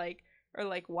whatever, like or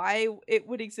like why it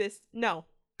would exist. No.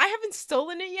 I haven't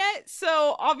stolen it yet,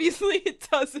 so obviously it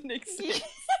doesn't exist.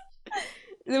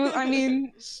 I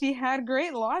mean, she had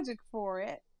great logic for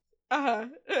it. Also,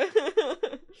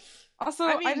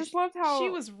 I mean, I just loved how she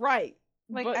was right.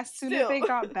 Like as soon as they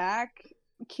got back,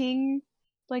 King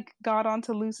like got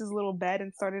onto Luce's little bed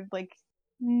and started like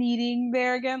kneading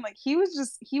there again. Like he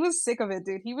was sick of it,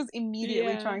 dude. He was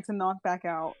immediately trying to knock back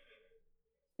out.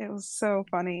 It was so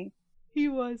funny. He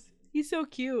was. He's so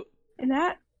cute. In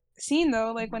that scene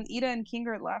though, like when Ida and King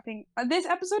are laughing, this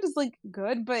episode is like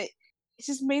good, but it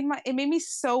just made me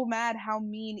so mad how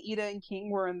mean Ida and King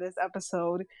were in this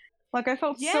episode. Like I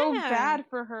felt so bad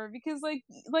for her because like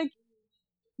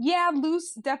yeah,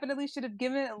 Luce definitely should have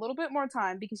given it a little bit more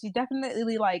time because she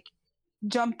definitely like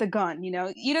jumped the gun, you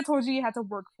know. Ida told you had to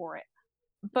work for it.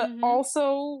 But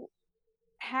also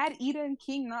had Ida and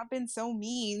King not been so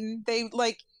mean, they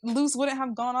like Luce wouldn't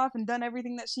have gone off and done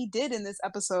everything that she did in this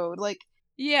episode. Like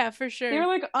yeah, for sure. They were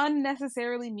like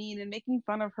unnecessarily mean and making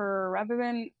fun of her rather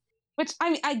than which I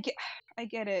mean I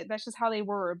get it. That's just how they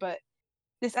were, but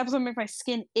this episode made my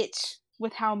skin itch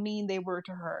with how mean they were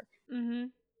to her.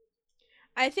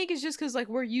 I think it's just because like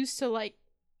we're used to like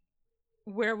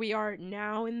where we are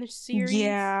now in the series.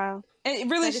 Yeah, and it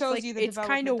really shows like, you the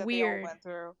development that they all went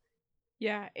through.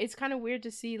 Yeah, it's kind of weird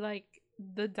to see like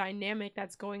the dynamic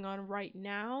that's going on right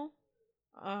now,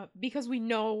 because we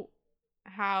know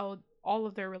how all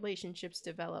of their relationships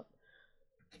develop.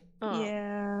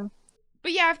 Yeah.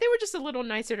 But yeah, if they were just a little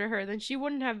nicer to her, then she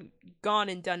wouldn't have gone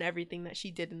and done everything that she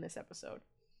did in this episode.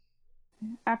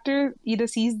 After Ida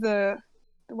sees the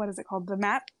what is it called? The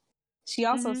map, she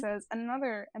also says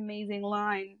another amazing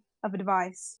line of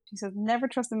advice. She says, never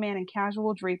trust a man in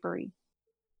casual drapery.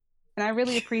 And I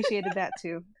really appreciated that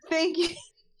too. Thank you.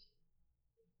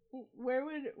 Where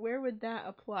would that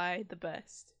apply the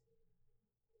best?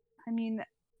 I mean,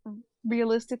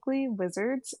 realistically,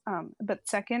 wizards. But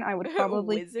second, I would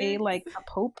probably say like a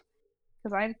pope.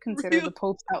 Because I consider the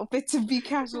Pope's outfit to be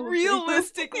casual.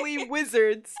 Realistically,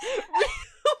 wizards.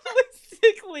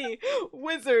 Realistically,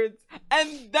 wizards. And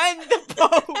then the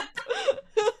Pope.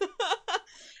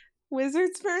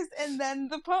 Wizards first and then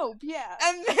the Pope, yeah.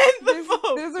 And then the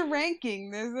Pope. There's a ranking.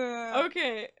 There's a...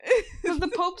 Okay. Because the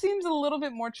Pope seems a little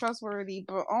bit more trustworthy,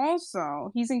 but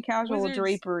also he's in casual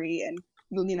drapery and,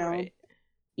 you know, right.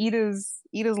 Ida's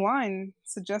line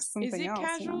suggests something else. Is it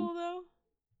casual, though?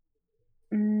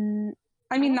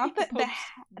 I mean, not that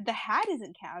the hat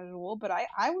isn't casual, but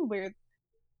I would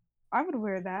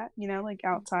wear that, you know, like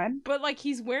outside. But like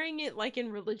he's wearing it like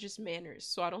in religious manners,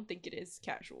 so I don't think it is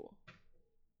casual.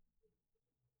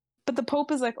 But the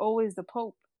Pope is like always the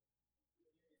Pope.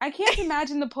 I can't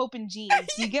imagine the Pope in jeans.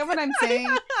 You get what I'm saying?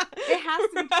 It has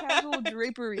to be casual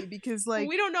drapery because like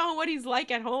we don't know what he's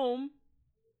like at home.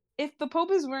 If the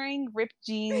Pope is wearing ripped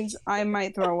jeans, I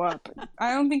might throw up.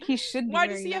 I don't think he should be. Why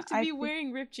does he have to be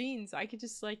wearing ripped jeans? I could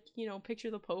just like, you know,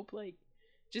 picture the Pope like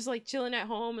just like chilling at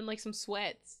home in like some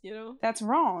sweats, you know? That's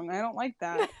wrong. I don't like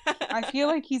that. I feel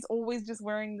like he's always just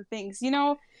wearing the things. You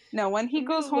know, no, when he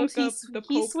goes home,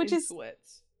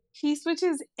 he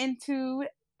switches into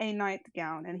a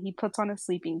nightgown and he puts on a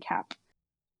sleeping cap.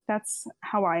 That's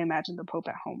how I imagine the Pope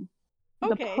at home.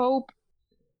 Okay. The Pope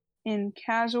in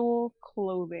casual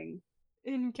clothing.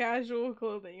 In casual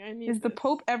clothing. I mean, is the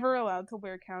Pope ever allowed to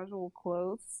wear casual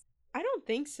clothes? I don't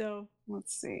think so.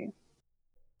 Let's see.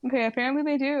 Okay, apparently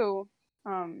they do.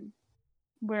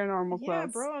 Wear normal clothes. Yeah,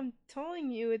 bro, I'm telling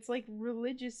you, it's like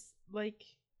religious, like.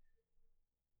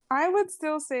 I would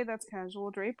still say that's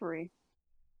casual drapery.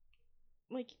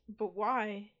 Like, but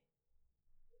why?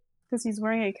 Because he's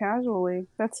wearing it casually.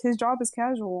 That's his job is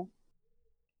casual.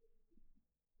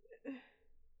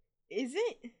 Is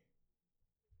it?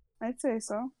 I'd say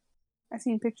so. I've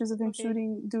seen pictures of him Okay.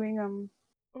 doing.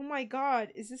 Oh my god,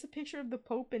 is this a picture of the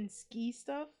Pope and ski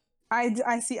stuff?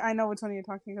 I see. I know which one you're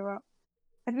talking about.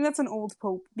 I think that's an old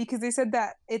pope because they said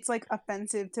that it's like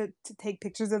offensive to take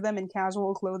pictures of them in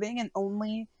casual clothing, and the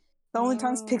only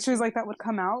times Oh, pictures okay. like that would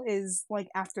come out is like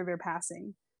after their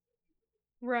passing.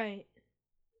 Right.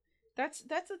 That's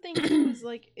the thing too.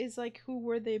 Is like who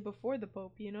were they before the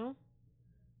Pope? You know,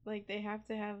 like they have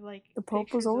to have like The pope was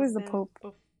pictures always of the them.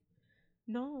 pope.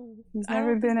 No, He's I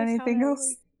never don't think been that's how anything that else.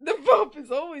 works. The Pope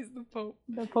is always the Pope.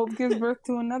 The pope gives birth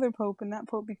to another pope, and that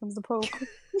pope becomes the pope.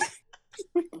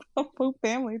 A pope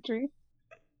family tree.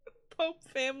 Pope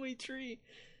family tree.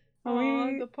 Are Aw,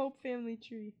 we the Pope family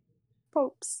tree.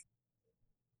 popes?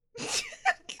 I'm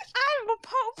a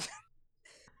Pope.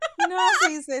 You know how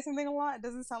you say something a lot, it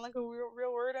doesn't sound like a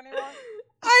real word anymore.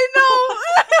 I know.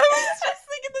 I was just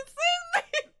thinking the same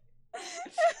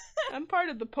thing. I'm part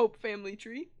of the Pope family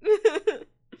tree.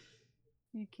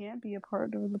 You can't be a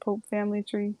part of the pope family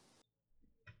tree.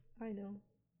 I know.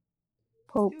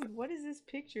 Pope. Dude, what is this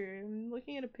picture? I'm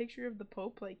looking at a picture of the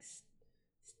Pope, like,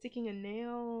 sticking a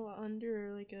nail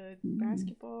under, like, a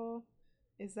basketball.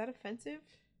 Is that offensive?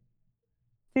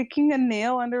 Sticking a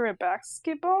nail under a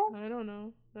basketball? I don't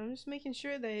know. I'm just making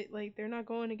sure that, like, they're not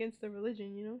going against the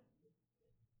religion, you know?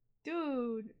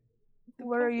 Dude, the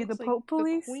What Pope are you, the looks like Pope the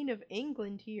police? Queen of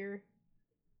England here.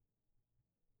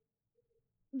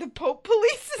 The Pope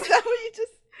police? Is that what you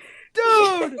just...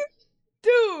 Dude!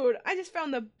 Dude! I just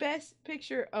found the best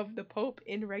picture of the Pope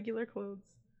in regular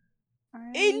clothes.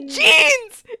 In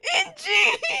jeans! In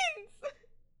jeans!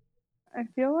 I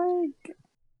feel like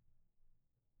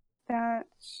that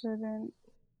shouldn't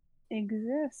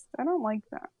exist. I don't like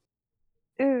that.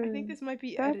 Ew, I think this might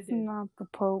be that's edited. not the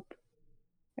Pope.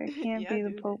 It can't Yeah, be the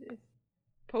dude, Pope. it is.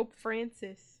 Pope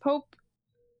Francis. Pope,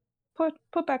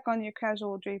 put back on your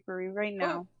casual drapery right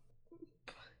now.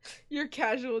 Your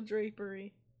casual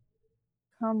drapery.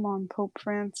 Come on, Pope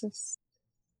Francis.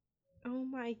 Oh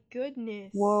my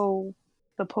goodness. Whoa,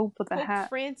 the Pope with a Pope hat.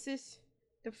 Francis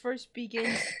the First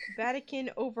begins Vatican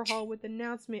overhaul with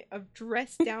announcement of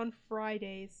Dress Down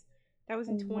Fridays. That was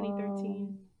in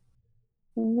 2013.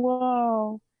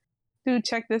 Whoa. Dude,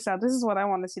 check this out. This is what I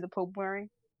want to see the Pope wearing.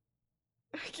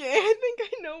 Okay, I think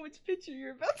I know which picture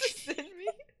you're about to send me.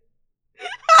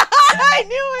 I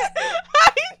knew it!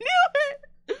 I knew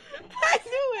it! I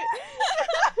knew it!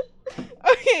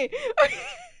 Okay.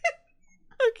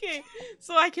 Okay,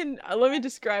 so I can let me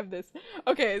describe this.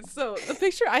 Okay, so the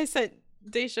picture I sent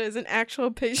Daisha is an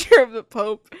actual picture of the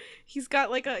Pope. He's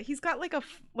got like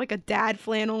a dad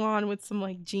flannel on with some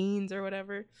like jeans or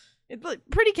whatever. It's like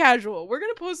pretty casual. We're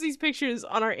gonna post these pictures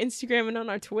on our Instagram and on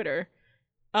our Twitter,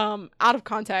 out of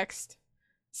context.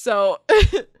 So,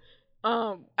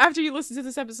 after you listen to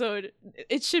this episode,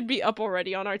 it should be up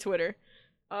already on our Twitter.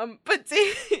 But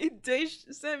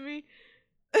Daisha sent me.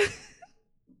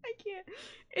 I can't.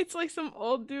 It's like some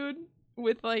old dude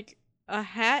with like a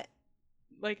hat,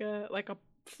 like a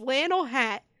flannel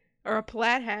hat or a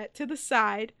plaid hat to the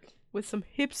side with some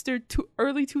hipster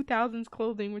early 2000s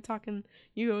clothing. We're talking,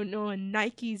 you know, a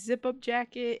Nike zip up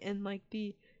jacket and like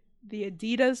the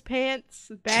Adidas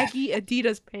pants, baggy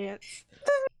Adidas pants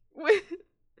with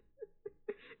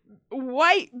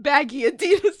white baggy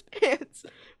Adidas pants.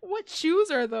 What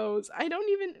shoes are those? I don't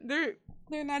even.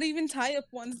 They're not even tie-up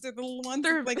ones. They're the ones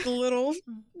They're with, like, the little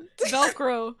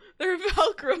Velcro. They're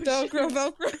Velcro.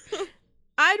 Velcro.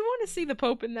 I'd want to see the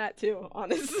Pope in that too,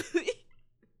 honestly.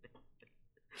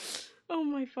 Oh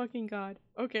my fucking god.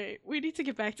 Okay, we need to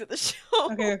get back to the show.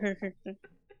 Okay.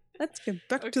 Let's get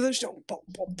back to the show.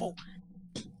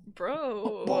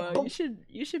 Bro,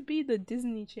 you should be the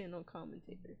Disney Channel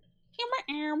commentator.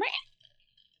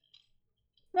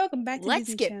 Welcome back to Let's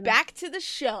Disney get Channel. back to the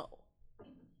show.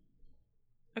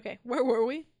 Okay, where were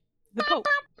we? The Pope.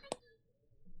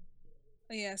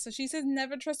 Oh, yeah, so she says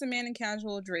never trust a man in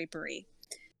casual drapery.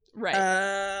 Right.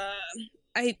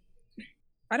 I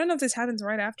don't know if this happens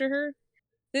right after her.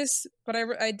 But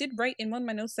I did write in one of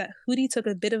my notes that Hootie took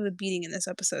a bit of a beating in this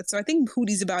episode, so I think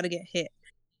Hootie's about to get hit.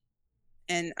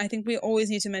 And I think we always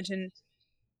need to mention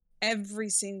every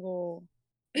single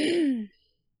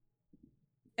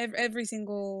every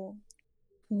single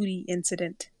Hootie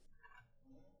incident.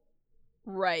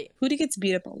 Right. Hootie gets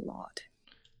beat up a lot.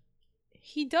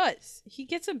 He does. He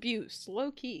gets abused,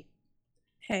 low key.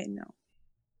 Hey, no.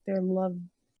 They're love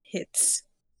hits.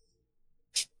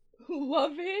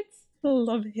 Love hits?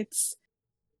 Love hits.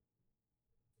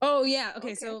 Oh, yeah.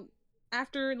 Okay, so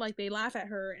after like they laugh at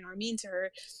her and are mean to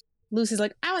her, Luz is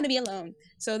like, I want to be alone.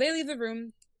 So they leave the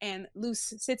room, and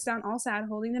Luz sits down all sad,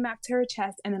 holding the map to her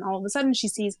chest, and then all of a sudden she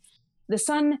sees the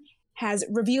sun has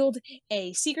revealed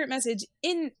a secret message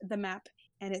in the map,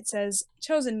 and it says,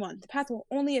 Chosen One, the path will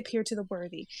only appear to the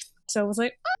worthy. So it was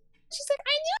like, oh, she's like,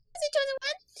 I knew I was the chosen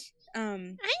one. I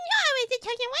knew I was the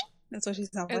chosen one. That's what she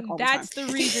sounds like And all the time. that's the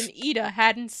reason Ida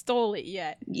hadn't stole it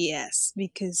yet. Yes,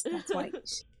 because that's why.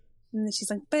 And then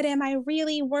she's like, but am I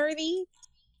really worthy?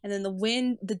 And then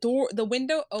the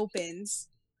window opens,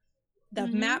 the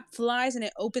map flies, and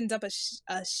it opens up a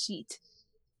sheet.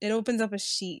 It opens up a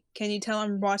sheet. Can you tell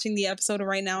I'm watching the episode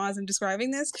right now as I'm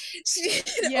describing this?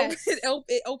 Yes. It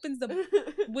opens the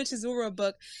Witch Azura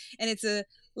book, and it's a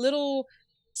little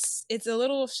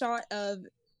shot of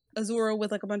Azura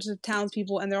with like a bunch of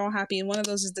townspeople, and they're all happy. And one of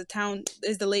those is the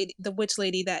witch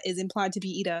lady that is implied to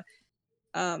be Ida.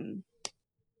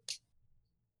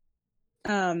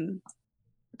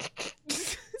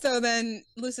 So then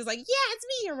Luz is like, yeah, it's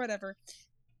me, or whatever.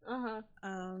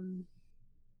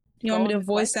 You want me to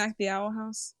voice act the Owl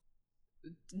House?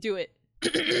 Do it.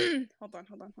 Hold on.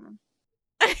 Hold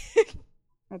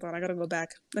on, I gotta go back.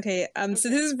 Okay, so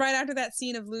this is right after that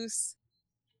scene of Luz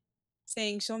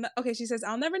saying she says,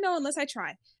 I'll never know unless I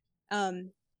try.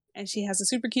 And she has a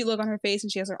super cute look on her face,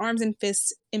 and she has her arms and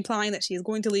fists, implying that she is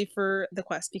going to leave for the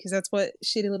quest, because that's what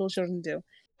shitty little children do.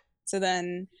 So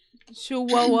then...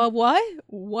 What?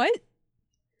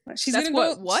 She's That's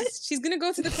gonna go. what? She's gonna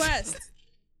go to the quest.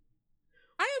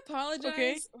 I apologize.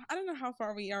 Okay. I don't know how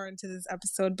far we are into this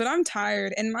episode, but I'm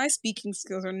tired, and my speaking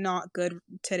skills are not good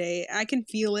today. I can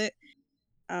feel it.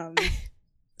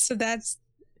 So that's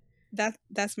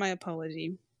my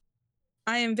apology.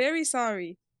 I am very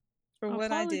sorry for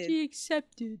what I did. Apology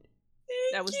accepted.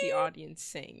 That was the audience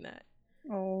saying that.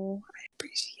 Oh, I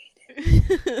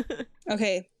appreciate it.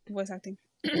 Okay, voice acting.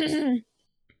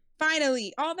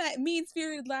 Finally, all that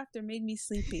mean-spirited laughter made me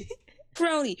sleepy.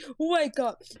 Crony, wake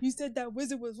up! You said that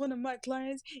wizard was one of my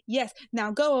clients? Yes, now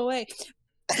go away.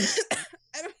 I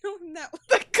don't know if that was...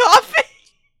 The coffee!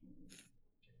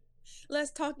 Less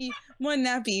talky, more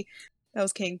nappy. That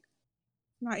was King.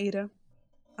 Not Ida.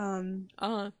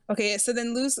 Okay, so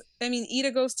then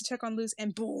Ida goes to check on Luz,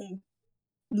 and boom!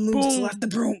 Luz left the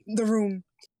room.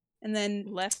 And then...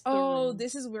 room.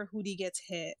 This is where Hootie gets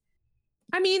hit.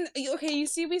 I mean, okay, you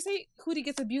see, we say Hootie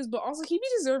gets abused, but also he be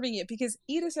deserving it, because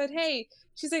Ida said, hey,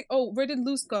 she's like, oh, where did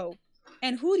Luz go?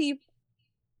 And Hootie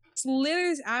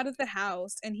slithers out of the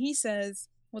house, and he says,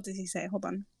 what does he say? Hold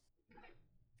on.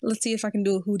 Let's see if I can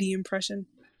do a Hootie impression.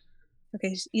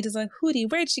 Okay, Ida's like, Hootie,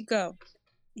 where'd she go?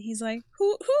 And he's like,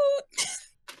 who?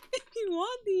 If you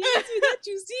want the answer that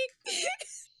you seek,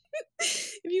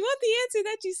 if you want the answer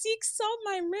that you seek, solve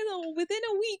my riddle within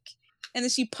a week. And then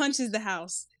she punches the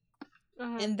house.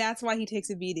 And that's why he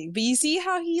takes a beating. But you see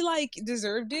how he, like,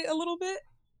 deserved it a little bit?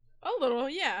 A little,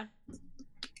 yeah.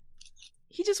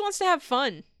 He just wants to have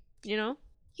fun, you know?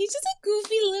 He's just a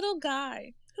goofy little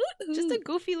guy. Just a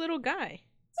goofy little guy.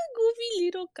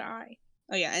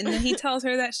 Oh, yeah, and then he tells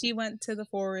her that she went to the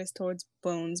forest towards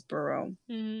Bones Burrow.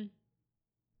 And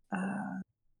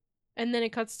then it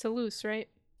cuts to Luz, right?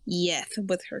 Yes,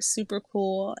 with her super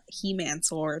cool He-Man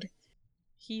sword.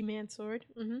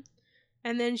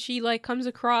 And then she, like, comes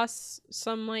across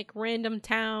some, like, random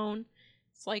town.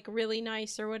 It's, like, really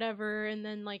nice or whatever. And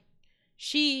then, like,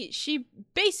 she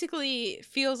basically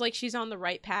feels like she's on the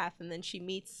right path. And then she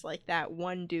meets, like, that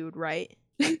one dude, right?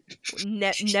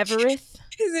 Neverith?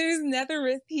 His name is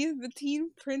Netherith. He's the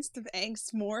teen prince of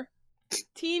Angstmore.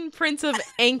 Teen Prince of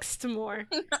Angstmore.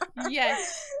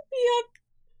 Yes.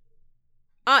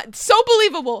 Yep. So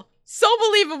believable.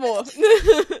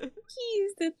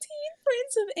 He's the teen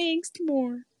prince of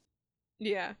Angstmore.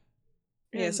 Yeah.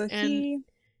 So he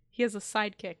has a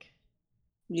sidekick.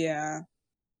 Yeah.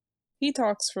 He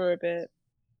talks for a bit.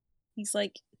 He's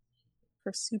like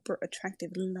her super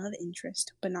attractive love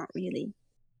interest, but not really.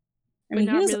 I mean,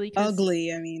 he was really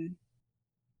ugly, I mean.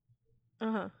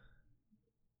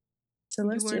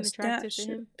 Celestia should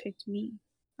have picked me.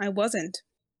 I wasn't.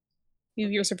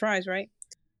 You're surprised, right?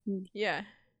 Yeah.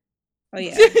 Oh,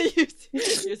 yeah.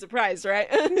 You're surprised, right?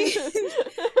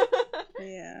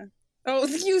 Yeah. Oh,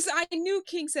 I knew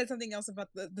King said something else about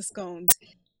the scones.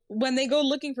 When they go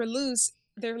looking for Luz,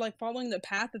 they're, like, following the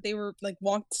path that they were, like,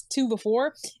 walked to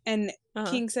before, and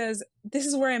King says, this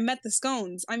is where I met the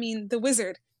scones. I mean, the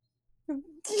wizard. Do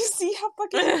you see how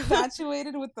fucking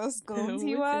infatuated with those scones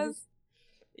he was?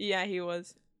 Yeah, he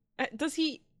was. Does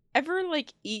he ever,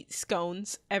 like, eat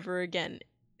scones ever again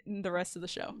in the rest of the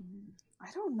show?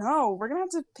 I don't know. We're gonna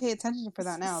have to pay attention for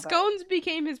that now. Scones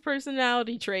became his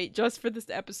personality trait just for this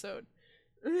episode.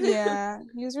 Yeah,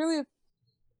 he's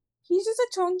just a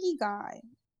chunky guy.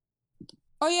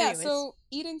 Oh yeah, Anyways, so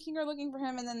Eda and King are looking for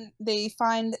him, and then they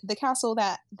find the castle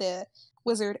that the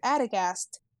wizard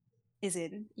Adagast is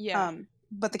in. yeah.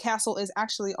 But the castle is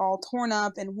actually all torn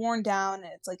up and worn down,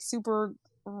 and it's like super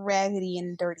raggedy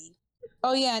and dirty.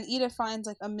 Oh yeah, and Eda finds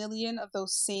like a million of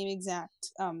those same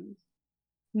exact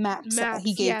maps that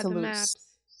he Maps, gave yeah, to the Luce. maps.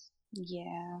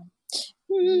 Yeah.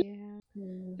 Yeah.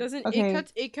 Doesn't Okay.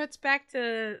 it cuts back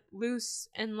to Luce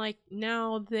and like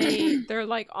now they're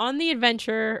like on the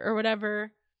adventure or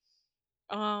whatever.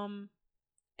 And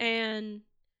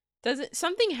doesn't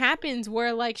something happens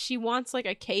where like she wants like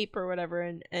a cape or whatever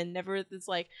and Neverth is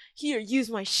like, "Here, use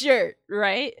my shirt,"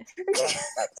 right?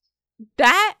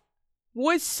 That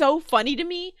was so funny to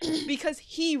me because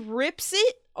he rips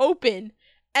it open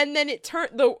and then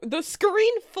the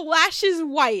screen flashes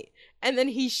white and then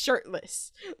he's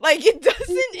shirtless. Like it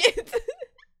doesn't it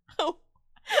oh,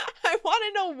 I want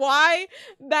to know why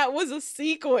that was a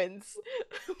sequence.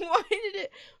 Why did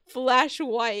it flash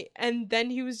white and then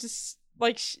he was just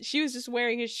like she was just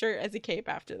wearing his shirt as a cape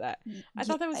after that. I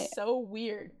thought that was so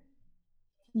weird.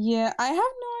 Yeah, I have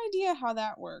no idea how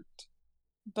that worked,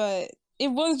 but it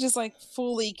was just like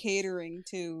fully catering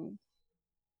to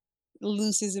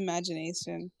Luce's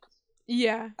imagination.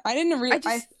 Yeah. I didn't I realize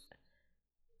just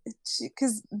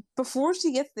because before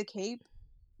she gets the cape,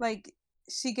 like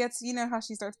she gets, you know how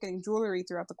she starts getting jewelry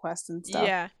throughout the quest and stuff.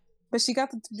 yeah. But she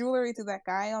got the jewelry through that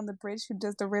guy on the bridge who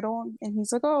does the riddle, and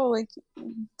he's like, "Oh, like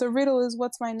the riddle is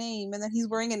what's my name," and then he's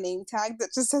wearing a name tag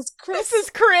that just says Chris. This is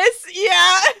Chris. Yeah.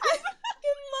 I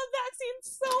fucking love that scene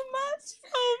so much.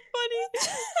 So funny.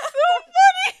 So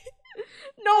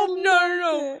funny.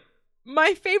 No. It.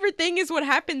 My favorite thing is what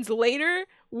happens later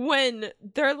when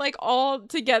they're like all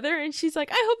together and she's like,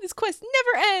 "I hope this quest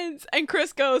never ends." And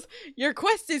Chris goes, "Your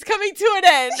quest is coming to an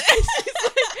end." And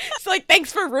she's like,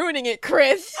 "Thanks for ruining it,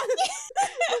 Chris."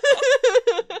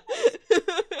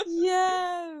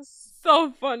 Yes.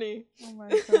 So funny. Oh my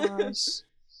gosh.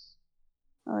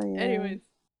 Oh yeah. Anyways.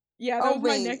 Yeah, that was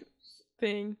my next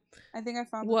thing. I think I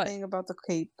found What? the thing about the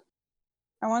cape.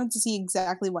 I wanted to see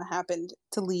exactly what happened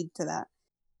to lead to that.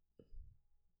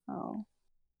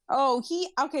 Oh,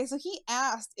 so he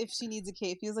asked if she needs a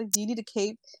cape. He was like, "Do you need a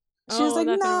cape?" She was like,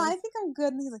 "No, I think I'm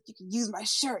good." And he's like, "You can use my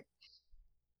shirt."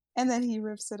 And then he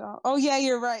rips it off. Oh yeah,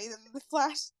 you're right. The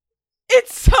flash.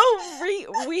 It's so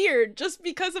weird just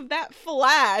because of that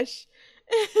flash.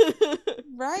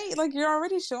 Right? Like you're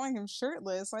already showing him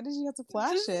shirtless. Why did you have to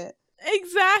flash it?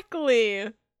 Exactly.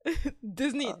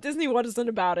 Disney wasn't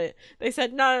about it. They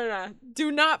said, no. Do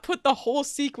not put the whole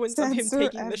sequence of him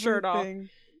taking the shirt off.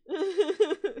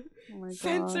 Oh my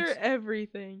Censor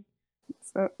everything.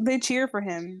 So they cheer for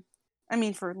him. I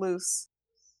mean for Luce.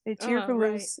 They cheer for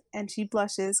Luce and she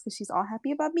blushes because she's all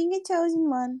happy about being a chosen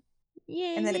one.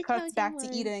 Yeah. And then it cuts back to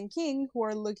Eda and King who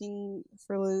are looking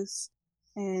for Luce.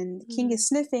 And King is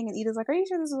sniffing and Eda's like, "Are you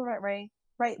sure this is the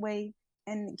right way?"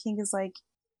 And King is like,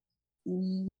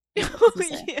 oh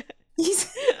yeah. He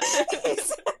says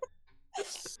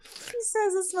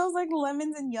it smells like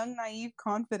lemons and young naive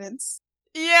confidence.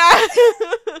 Yeah.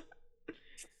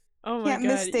 Oh my Can't god.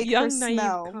 mistake young, her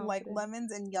smell like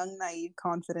lemons and young naive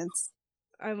confidence.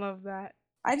 I love that.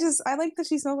 I like that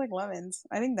she smells like lemons.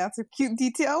 I think that's a cute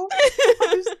detail.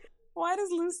 Why does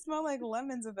Luce smell like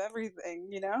lemons of everything,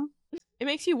 you know? It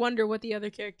makes you wonder what the other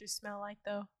characters smell like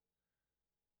though.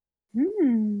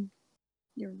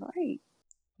 You're right.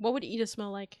 What would Eda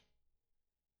smell like?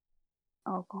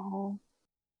 Alcohol.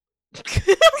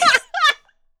 You're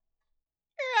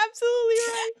absolutely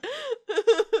right.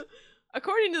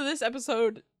 According to this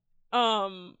episode,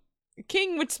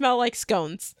 King would smell like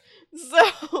scones.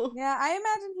 So yeah, I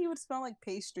imagine he would smell like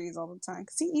pastries all the time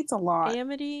because he eats a lot.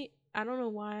 Amity, I don't know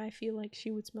why I feel like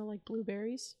she would smell like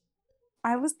blueberries.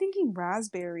 I was thinking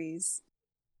raspberries.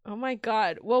 Oh my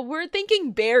god. Well, we're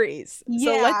thinking berries.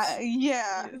 Yeah, so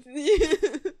yeah.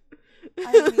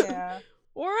 Yeah.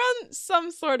 We're on some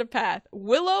sort of path.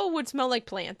 Willow would smell like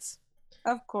plants.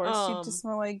 Of course. She'd just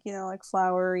smell like, you know, like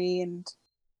flowery and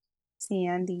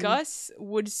sandy. Gus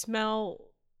would smell...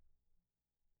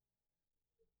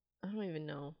 I don't even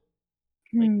know.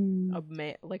 Like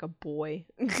a boy.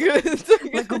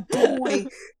 Like a boy.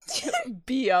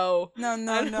 B.O.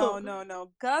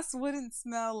 No. Gus wouldn't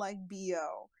smell like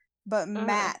B.O. But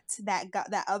Matt, that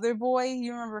other boy,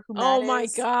 you remember who Matt is? Oh my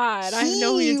god, I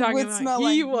know who you're talking about.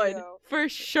 He would, B.O. for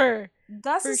sure.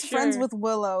 Gus is friends with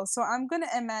Willow, so I'm gonna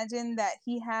imagine that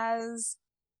he has...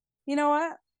 You know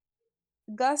what?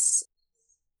 Gus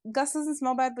doesn't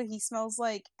smell bad, but he smells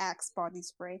like Axe body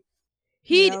spray.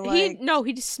 He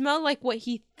just smelled like what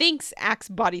he thinks Axe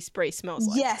body spray smells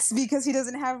like. Yes, because he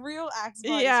doesn't have real Axe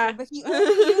body Yeah. spray, but he only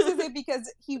uses it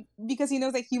because he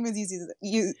knows that humans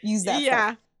use that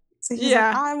stuff. So he's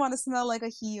like, I want to smell like a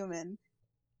human.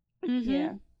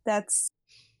 Yeah, that's.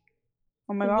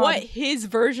 Oh my god. What his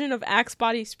version of Axe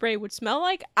body spray would smell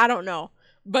like, I don't know,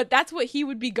 but that's what he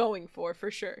would be going for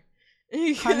sure.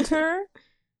 Hunter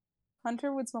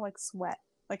would smell like sweat,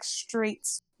 like straight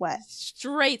sweat.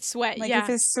 Like if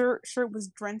his shirt was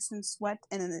drenched in sweat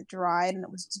and then it dried and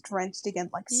it was drenched again,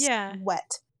 like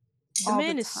sweat. The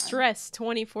man is stressed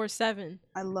 24/7.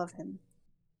 I love him.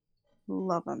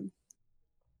 Love him.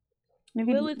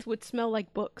 Maybe Lilith would smell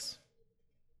like books.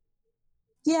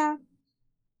 Yeah.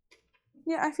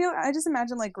 Yeah, I just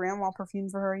imagine like grandma perfume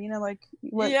for her, you know, like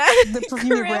what the perfume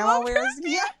your grandma wears.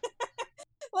 Yeah.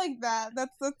 Like that.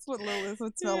 That's what Lilith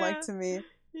would smell like to me.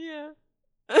 Yeah.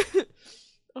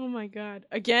 Oh my god.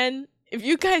 Again, if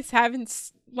you guys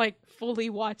haven't like fully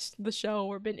watched the show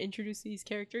or been introduced to these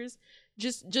characters,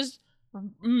 just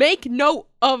make note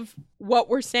of what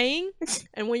we're saying,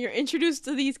 and when you're introduced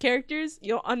to these characters,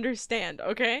 you'll understand,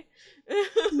 okay?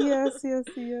 Yes.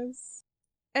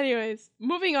 Anyways,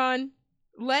 moving on.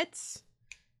 Let's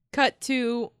cut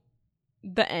to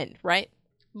the end, right?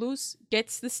 Luz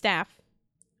gets the staff.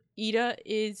 Ida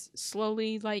is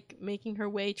slowly like making her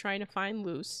way trying to find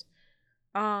Luz.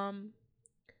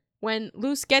 When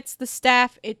Luz gets the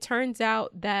staff, it turns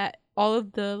out that all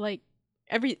of the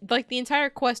the entire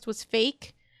quest was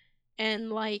fake,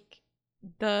 and like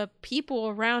the people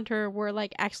around her were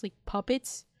like actually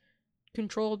puppets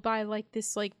controlled by like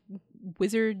this like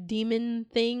wizard demon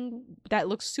thing that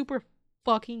looks super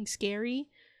fucking scary.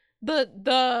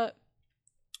 When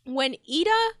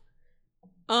Ida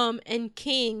and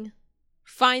King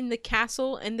find the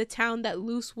castle and the town that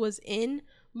Luz was in,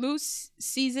 Luz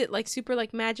sees it like super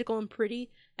like magical and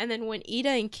pretty, and then when Ida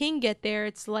and King get there,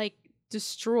 it's like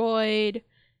destroyed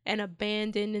and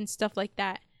abandoned and stuff like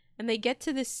that. And they get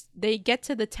to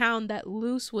the town that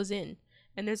Luz was in,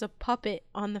 and there's a puppet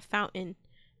on the fountain,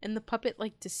 and the puppet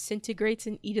like disintegrates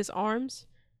in Ida's arms.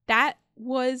 That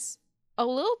was a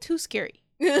little too scary.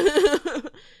 This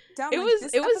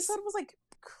episode was like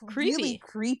really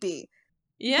creepy.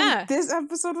 Yeah, like, this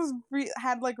episode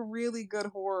had like really good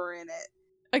horror in it.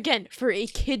 Again, for a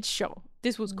kids show,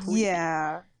 this was creepy.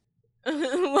 Yeah.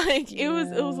 It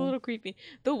was a little creepy.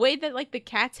 The way that like the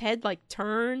cat's head like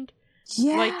turned,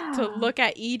 like to look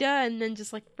at Ida, and then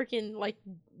just like freaking like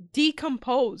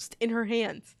decomposed in her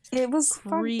hands. It was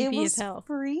creepy it was as hell.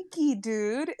 Freaky,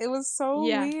 dude. It was so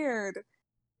weird.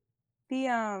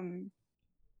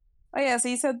 So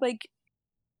you said like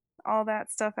all that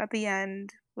stuff at the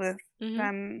end with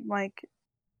them like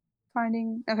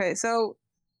finding. Okay, so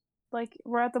like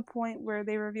we're at the point where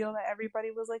they reveal that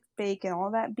everybody was like fake and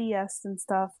all that BS and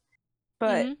stuff,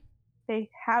 but they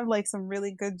have like some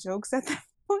really good jokes at that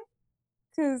point.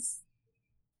 Because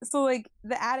so like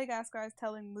the Adagas guy is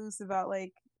telling Luz about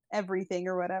like everything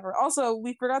or whatever. Also,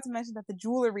 we forgot to mention that the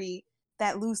jewelry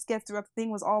that Luz gets throughout the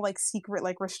thing was all like secret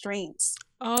like restraints.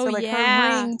 Oh, so like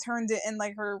her ring turned it, and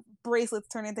like her bracelets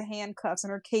turn into handcuffs,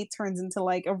 and her cape turns into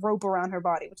like a rope around her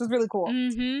body, which was really cool.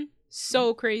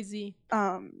 So crazy.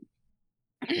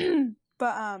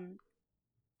 But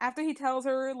after he tells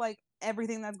her like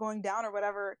everything that's going down or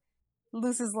whatever,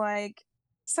 Luz is like,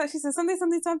 so she says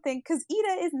something, because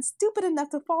Ida isn't stupid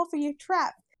enough to fall for your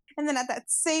trap. And then at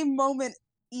that same moment,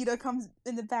 Ida comes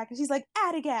in the back and she's like,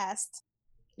 Adagast.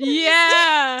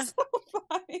 Yeah. So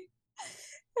funny.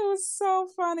 It was so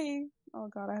funny. Oh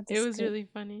god, I had to. It was really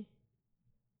funny.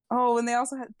 Oh, and they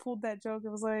also had pulled that joke. It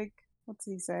was like, what's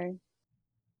he say?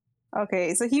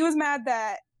 Okay, so he was mad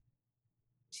that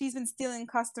she's been stealing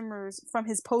customers from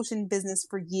his potion business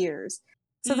for years.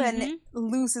 So then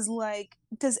Luz is like,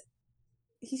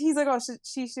 he's like, oh,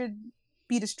 she should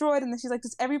be destroyed. And then she's like,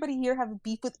 does everybody here have a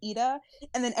beef with Ida?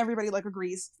 And then everybody like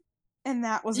agrees. And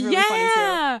that was really funny too.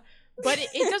 Yeah, but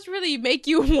it does really make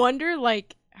you wonder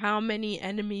like how many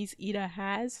enemies Ida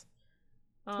has.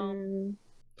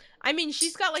 I mean,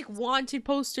 she's got like wanted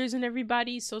posters and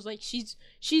everybody, so it's like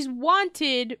she's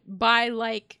wanted by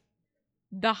like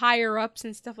the higher ups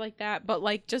and stuff like that, but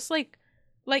like just like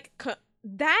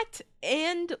that,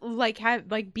 and like have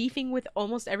like beefing with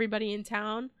almost everybody in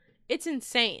town. It's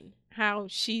insane how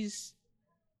she's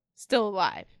still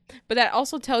alive. But that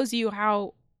also tells you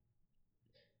how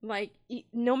like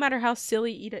no matter how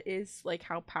silly Ida is, like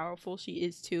how powerful she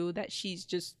is too, that she's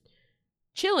just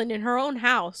chilling in her own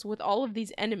house with all of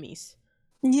these enemies.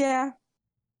 Yeah.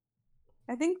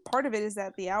 I think part of it is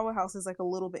that the Owl House is like a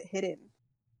little bit hidden.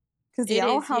 Because the It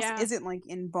owl is, house yeah. isn't like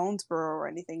in Bonesboro or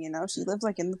anything, you know? She lives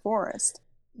like in the forest.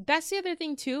 That's the other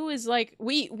thing too, is like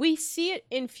we see it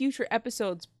in future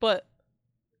episodes, but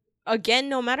again,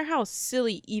 no matter how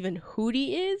silly even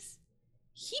Hootie is,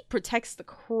 he protects the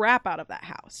crap out of that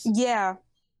house. Yeah.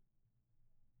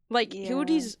 Like, Yeah.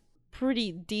 Hootie's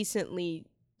pretty decently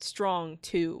strong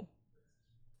too.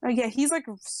 Oh, yeah, he's like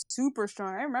super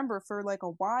strong. I remember for like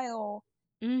a while,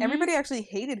 everybody actually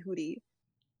hated Hootie.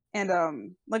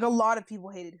 And like a lot of people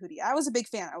hated Hootie. I was a big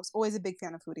fan. I was always a big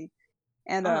fan of Hootie.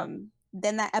 And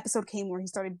then that episode came where he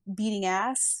started beating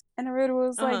ass, and everybody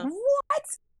was like,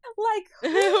 "What? Like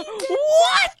Hootie did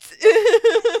what?" And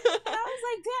I was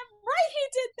like, "Damn right, he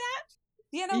did that."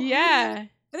 You know, Yeah. Hootie,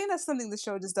 I think that's something the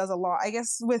show just does a lot. I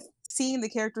guess with seeing the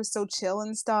characters so chill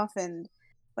and stuff, and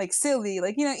like silly,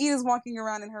 like you know, Ida's walking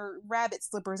around in her rabbit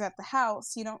slippers at the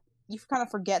house. You know, you kind of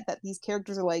forget that these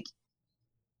characters are like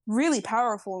really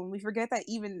powerful, and we forget that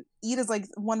even Ida's like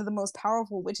one of the most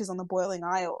powerful witches on the Boiling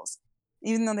Isles,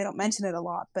 even though they don't mention it a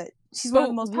lot. But she's one of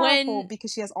the most powerful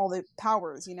because she has all the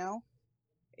powers, you know?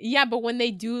 Yeah, but when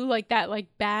they do like that, like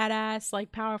badass,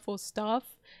 like powerful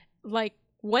stuff, like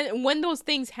when those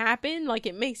things happen, like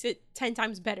it makes it 10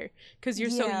 times better because you're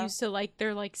so used to like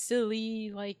their like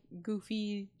silly, like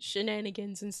goofy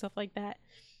shenanigans and stuff like that.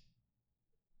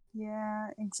 Yeah,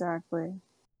 exactly.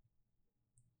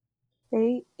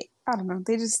 I don't know,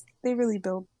 they really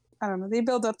build, I don't know, they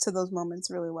build up to those moments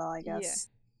really well, I guess.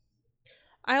 Yeah.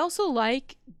 I also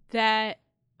like that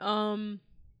Ida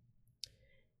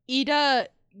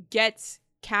gets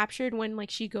captured when like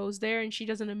she goes there and she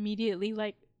doesn't immediately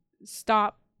like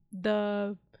stop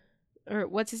the, or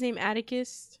what's his name,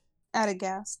 Atticus?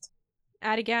 Adagast.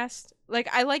 Like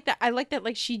I like that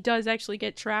like she does actually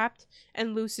get trapped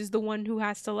and Luce is the one who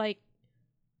has to like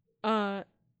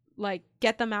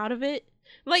get them out of it.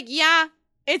 Like, yeah,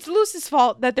 it's Luce's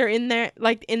fault that they're in there,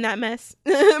 like in that mess.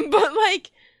 But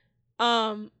like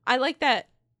I like that,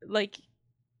 like,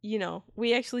 you know,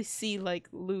 we actually see like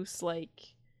Luce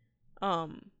like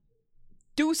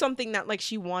do something that like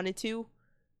she wanted to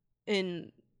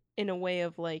in a way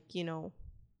of like, you know,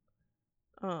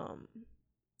 um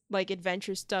like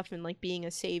adventure stuff and like being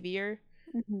a savior.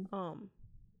 And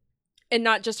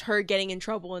not just her getting in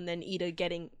trouble and then Ida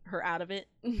getting her out of it.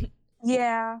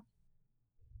 Yeah.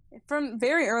 From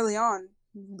very early on,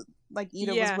 like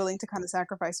Ida was willing to kind of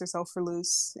sacrifice herself for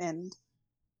Luce, and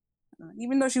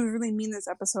even though she was really mean this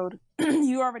episode,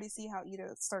 you already see how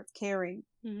Ida starts caring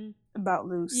about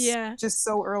Luce. Yeah. Just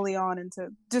so early on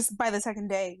into, just by the second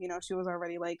day, you know, she was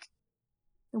already like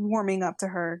warming up to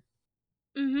her.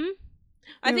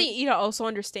 I think Ida also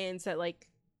understands that like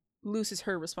Luce is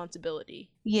her responsibility.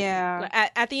 Yeah.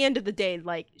 Like, at the end of the day,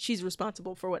 like she's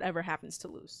responsible for whatever happens to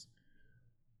Luce.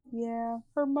 Yeah,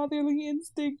 her motherly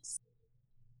instincts.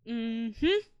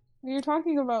 You're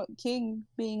talking about King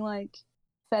being like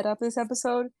fed up this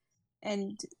episode,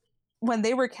 and when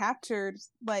they were captured,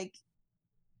 like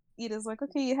Ida's like,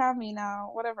 "Okay, you have me now,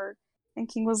 whatever," and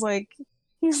King was like,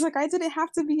 he's like, "I didn't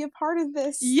have to be a part of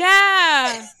this."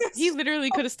 Yeah, he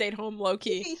literally could have stayed home, low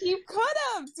key. He could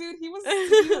have, dude. He was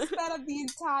fed up the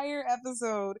entire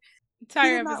episode.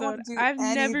 I've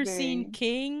never seen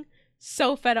King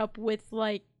so fed up with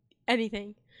like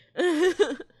anything.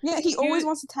 Yeah, he always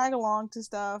wants to tag along to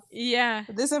stuff. Yeah.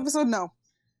 But this episode, no.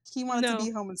 He wanted to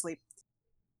be home and sleep.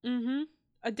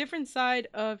 A different side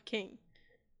of King.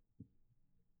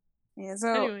 Yeah,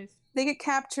 so anyways, they get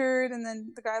captured, and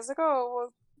then the guy's like, "Oh,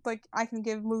 well, like I can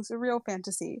give Luce a real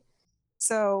fantasy."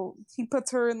 So he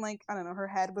puts her in like, I don't know, her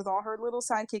head with all her little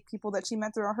sidekick people that she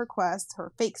met throughout her quest,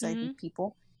 her fake sidekick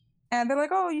people, and they're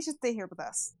like, "Oh, you should stay here with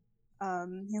us."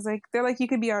 He's like, they're like, "You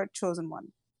could be our chosen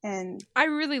one," and I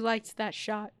really liked that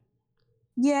shot.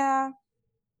 Yeah.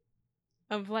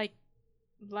 Of like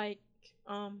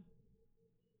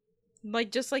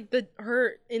just like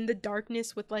her in the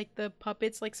darkness with like the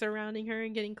puppets like surrounding her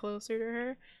and getting closer to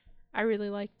her. I really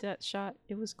liked that shot.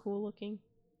 It was cool looking.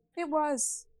 It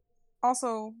was.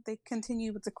 Also, they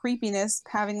continue with the creepiness,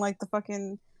 having like the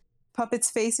fucking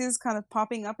puppets' faces kind of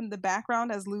popping up in the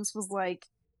background as Luce was like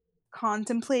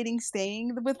contemplating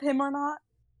staying with him or not.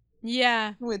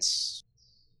 Yeah. Which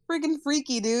freaking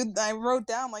freaky, dude. I wrote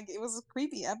down like it was a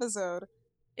creepy episode.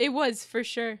 It was, for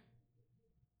sure.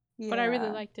 Yeah. But I really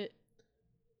liked it.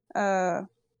 I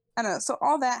don't know. So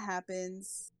all that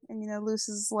happens, and you know, Luce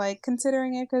is like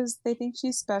considering it because they think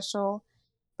she's special,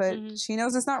 but she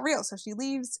knows it's not real, so she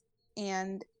leaves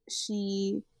and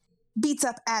she beats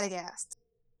up Adagast.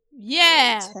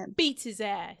 Yeah, beats his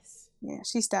ass. Yeah,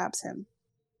 she stabs him,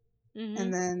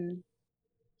 and then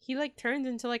he like turns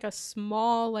into like a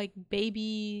small like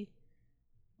baby,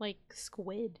 like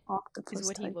squid octopus is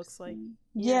what he type looks like. thing.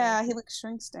 Yeah, he like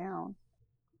shrinks down.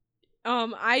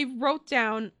 I wrote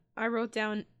down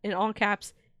in all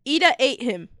caps, Ida ate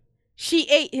him. She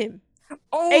ate him.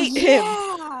 Oh Ate him.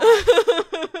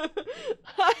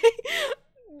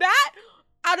 That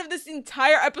out of this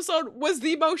entire episode was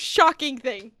the most shocking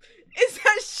thing. Is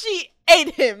that she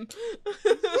ate him.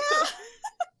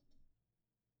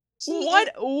 What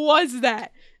was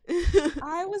that?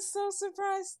 I was so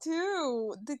surprised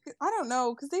too. I don't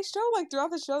know, because they show like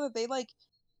throughout the show that they like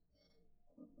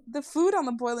the food on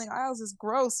the Boiling Isles is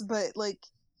gross, but like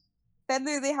then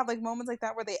they have like moments like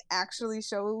that where they actually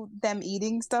show them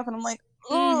eating stuff, and I'm like,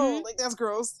 oh, like that's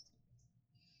gross.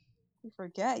 You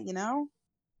forget, you know?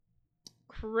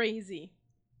 Crazy.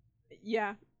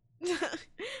 Yeah.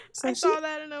 So I saw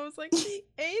that and I was like, she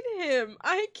ate him.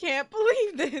 I can't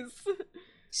believe this.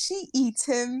 She eats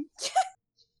him.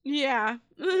 Yeah.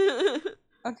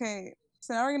 Okay,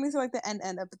 so now we're gonna see like the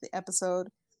end of the episode.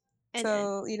 And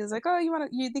so Ida's like, oh,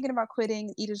 you're thinking about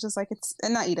quitting. Ida's just like, it's,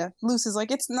 and not Ida. Luce is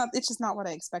like, it's just not what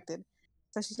I expected.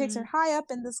 So she takes her high up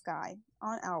in the sky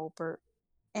on Owlbert,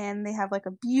 and they have like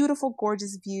a beautiful,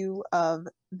 gorgeous view of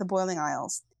the Boiling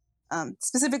Isles.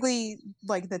 Specifically,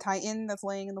 like the Titan that's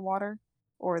laying in the water,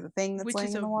 or the thing that's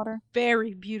laying in the water.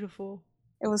 Very beautiful.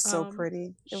 It was so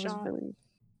pretty. It was really.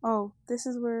 Oh, this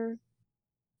is where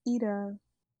Ida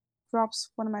drops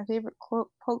one of my favorite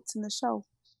quotes in the show.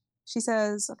 She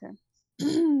says, okay.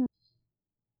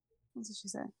 What does she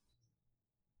say?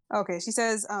 Okay, she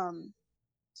says,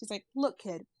 she's like, look,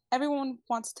 kid, everyone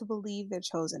wants to believe they're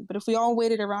chosen, but if we all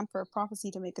waited around for a prophecy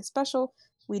to make us special,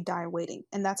 we'd die waiting,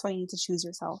 and that's why you need to choose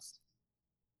yourself.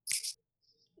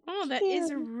 Oh, that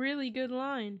is a really good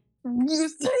line. You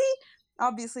see?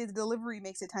 Obviously, the delivery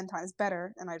makes it 10 times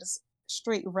better, and I just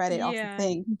straight read it off the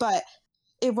thing, but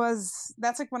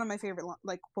that's like one of my favorite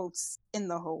like quotes in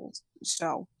the whole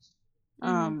show.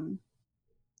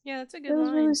 Yeah, that's a good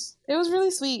line. It was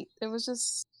really sweet. It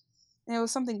was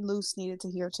something Luce needed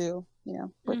to hear too, you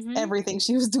know, with everything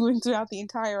she was doing throughout the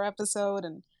entire episode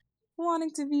and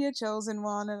wanting to be a chosen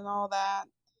one and all that.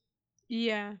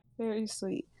 Yeah. Very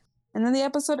sweet. And then the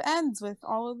episode ends with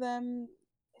all of them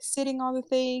sitting on the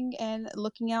thing and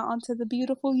looking out onto the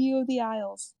beautiful view of the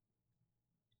Isles.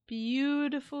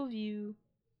 Beautiful view.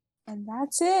 And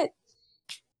that's it.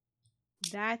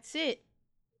 That's it.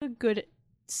 A good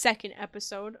second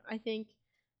episode, I think.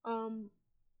 The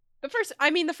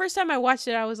first time I watched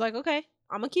it, I was like, okay,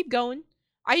 I'm gonna keep going.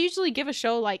 I usually give a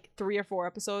show like 3 or 4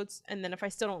 episodes, and then if I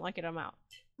still don't like it, I'm out.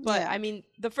 But I mean,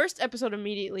 the first episode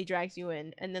immediately drags you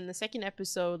in, and then the second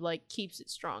episode like keeps it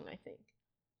strong, I think.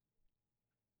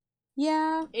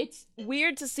 Yeah. It's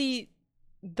weird to see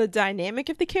the dynamic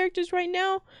of the characters right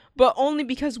now, but only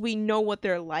because we know what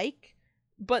they're like.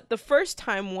 But the first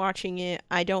time watching it,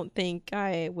 I don't think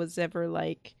I was ever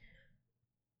like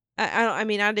I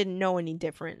mean, I didn't know any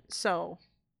different, so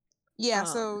yeah,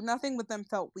 so nothing with them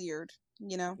felt weird,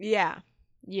 you know? Yeah.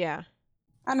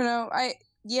 I don't know.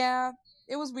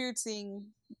 It was weird seeing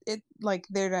it like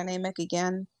their dynamic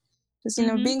again. Just, you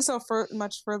know, being so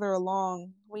much further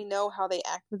along, we know how they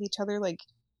act with each other, like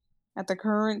at the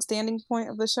current standing point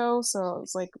of the show. So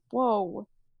it's like, whoa.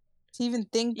 To even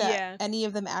think that any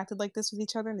of them acted like this with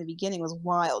each other in the beginning was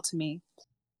wild to me.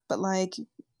 But like,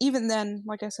 even then,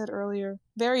 like I said earlier,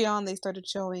 very on they started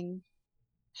showing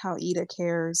how Ida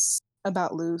cares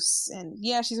about Luce. And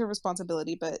yeah, she's her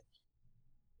responsibility, but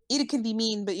Ida can be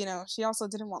mean, but you know, she also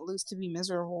didn't want Luce to be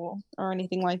miserable or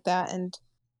anything like that. And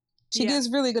she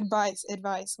gives really good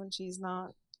advice when she's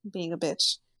not being a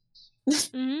bitch.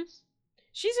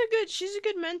 She's a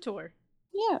good mentor.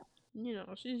 Yeah. You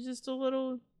know, she's just a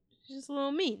little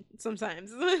mean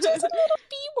sometimes. Just a little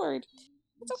B word.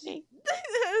 It's okay.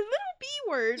 A little B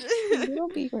word. A little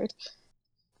B word.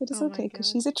 But it's okay because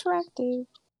she's attractive.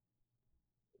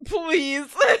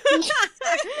 Please.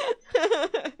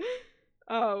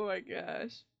 Oh my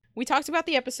gosh. We talked about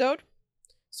the episode.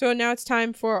 So now it's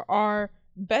time for our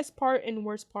best part and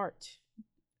worst part.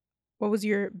 What was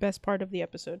your best part of the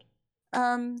episode?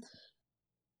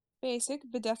 Basic,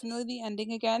 but definitely the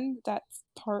ending again. That's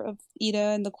part of Ida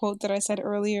and the quote that I said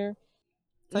earlier.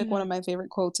 It's like one of my favorite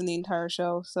quotes in the entire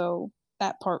show. So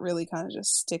that part really kind of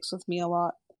just sticks with me a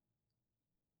lot.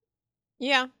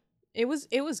 Yeah, it was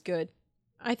good.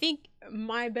 I think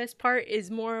my best part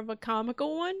is more of a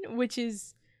comical one, which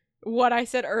is what I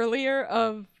said earlier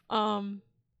of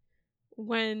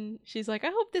when she's like,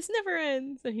 I hope this never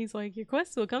ends, and he's like, your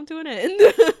quest will come to an end.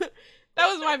 That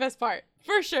was my best part.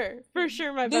 For sure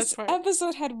my best part. This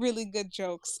episode had really good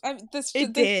jokes.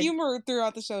 The humor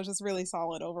throughout the show is just really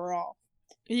solid overall.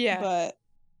 Yeah. But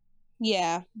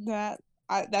yeah, that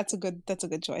That's a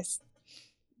good choice.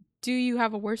 Do you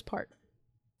have a worst part?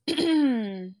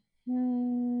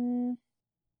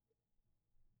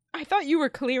 I thought you were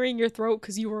clearing your throat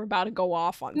because you were about to go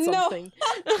off on something. No.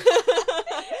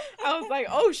 I was like,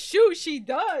 oh shoot, she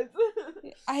does.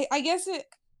 I guess it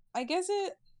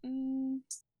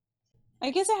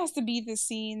has to be the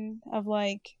scene of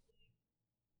like,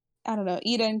 I don't know,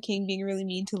 Ida and King being really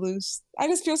mean to Luz. I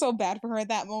just feel so bad for her at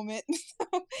that moment.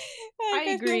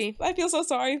 I agree. I feel so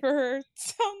sorry for her.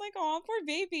 So I'm like, oh, poor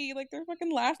baby. Like they're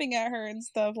fucking laughing at her and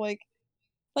stuff. Like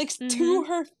to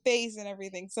her face and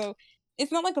everything. So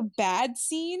it's not like a bad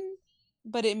scene,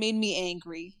 but it made me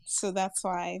angry. So that's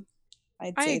why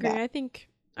I'd say agree. that.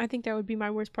 I think that would be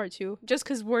my worst part too. Just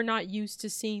because we're not used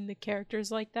to seeing the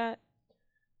characters like that.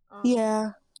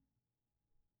 Yeah.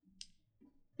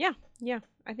 Yeah.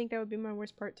 I think that would be my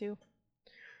worst part too.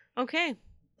 Okay.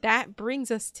 That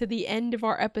brings us to the end of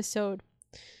our episode.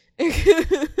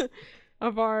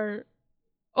 Of our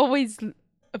always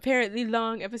apparently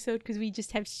long episode because we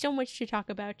just have so much to talk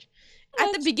about.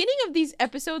 At the beginning of these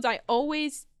episodes, I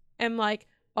always am like,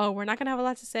 oh, we're not gonna have a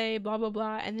lot to say, blah blah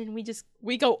blah, and then we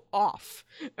go off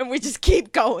and we just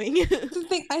keep going.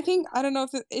 I don't know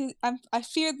if I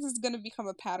fear this is gonna become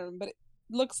a pattern, but it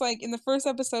looks like in the first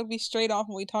episode we strayed off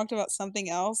and we talked about something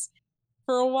else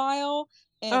for a while,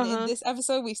 and in this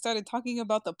episode we started talking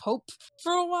about the Pope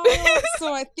for a while.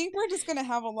 So I think we're just gonna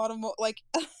have a lot of more like.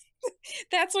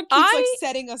 That's what keeps like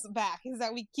setting us back, is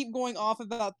that we keep going off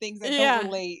about things that don't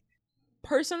relate.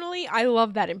 Personally, I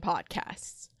love that in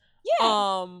podcasts.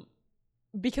 Yeah.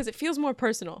 Because it feels more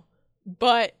personal.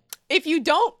 But if you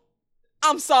don't,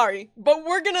 I'm sorry, but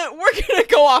we're gonna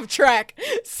go off track.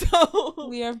 So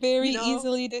we are very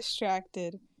easily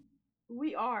distracted.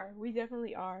 We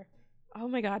definitely are. Oh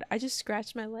my god, I just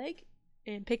scratched my leg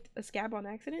and picked a scab on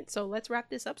accident. So let's wrap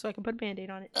this up so I can put a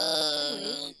band-aid on it.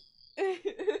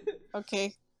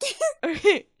 Okay.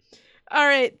 Okay. All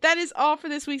right. That is all for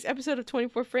this week's episode of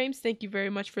 24 Frames. Thank you very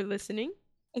much for listening.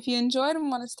 If you enjoyed and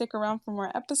want to stick around for more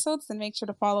episodes, then make sure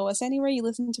to follow us anywhere you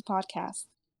listen to podcasts.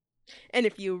 And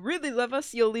if you really love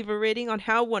us, you'll leave a rating on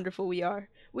how wonderful we are.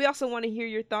 We also want to hear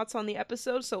your thoughts on the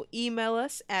episode, so email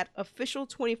us at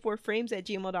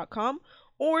official24frames@gmail.com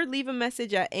or leave a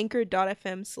message at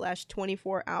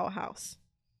anchor.fm/24owlhouse.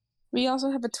 We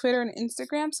also have a Twitter and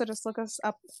Instagram, so just look us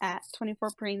up at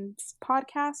 24 Frames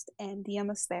Podcast and DM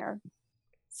us there.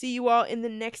 See you all in the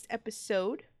next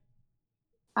episode.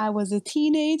 I was a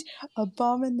teenage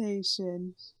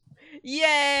abomination.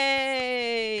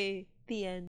 Yay! The end.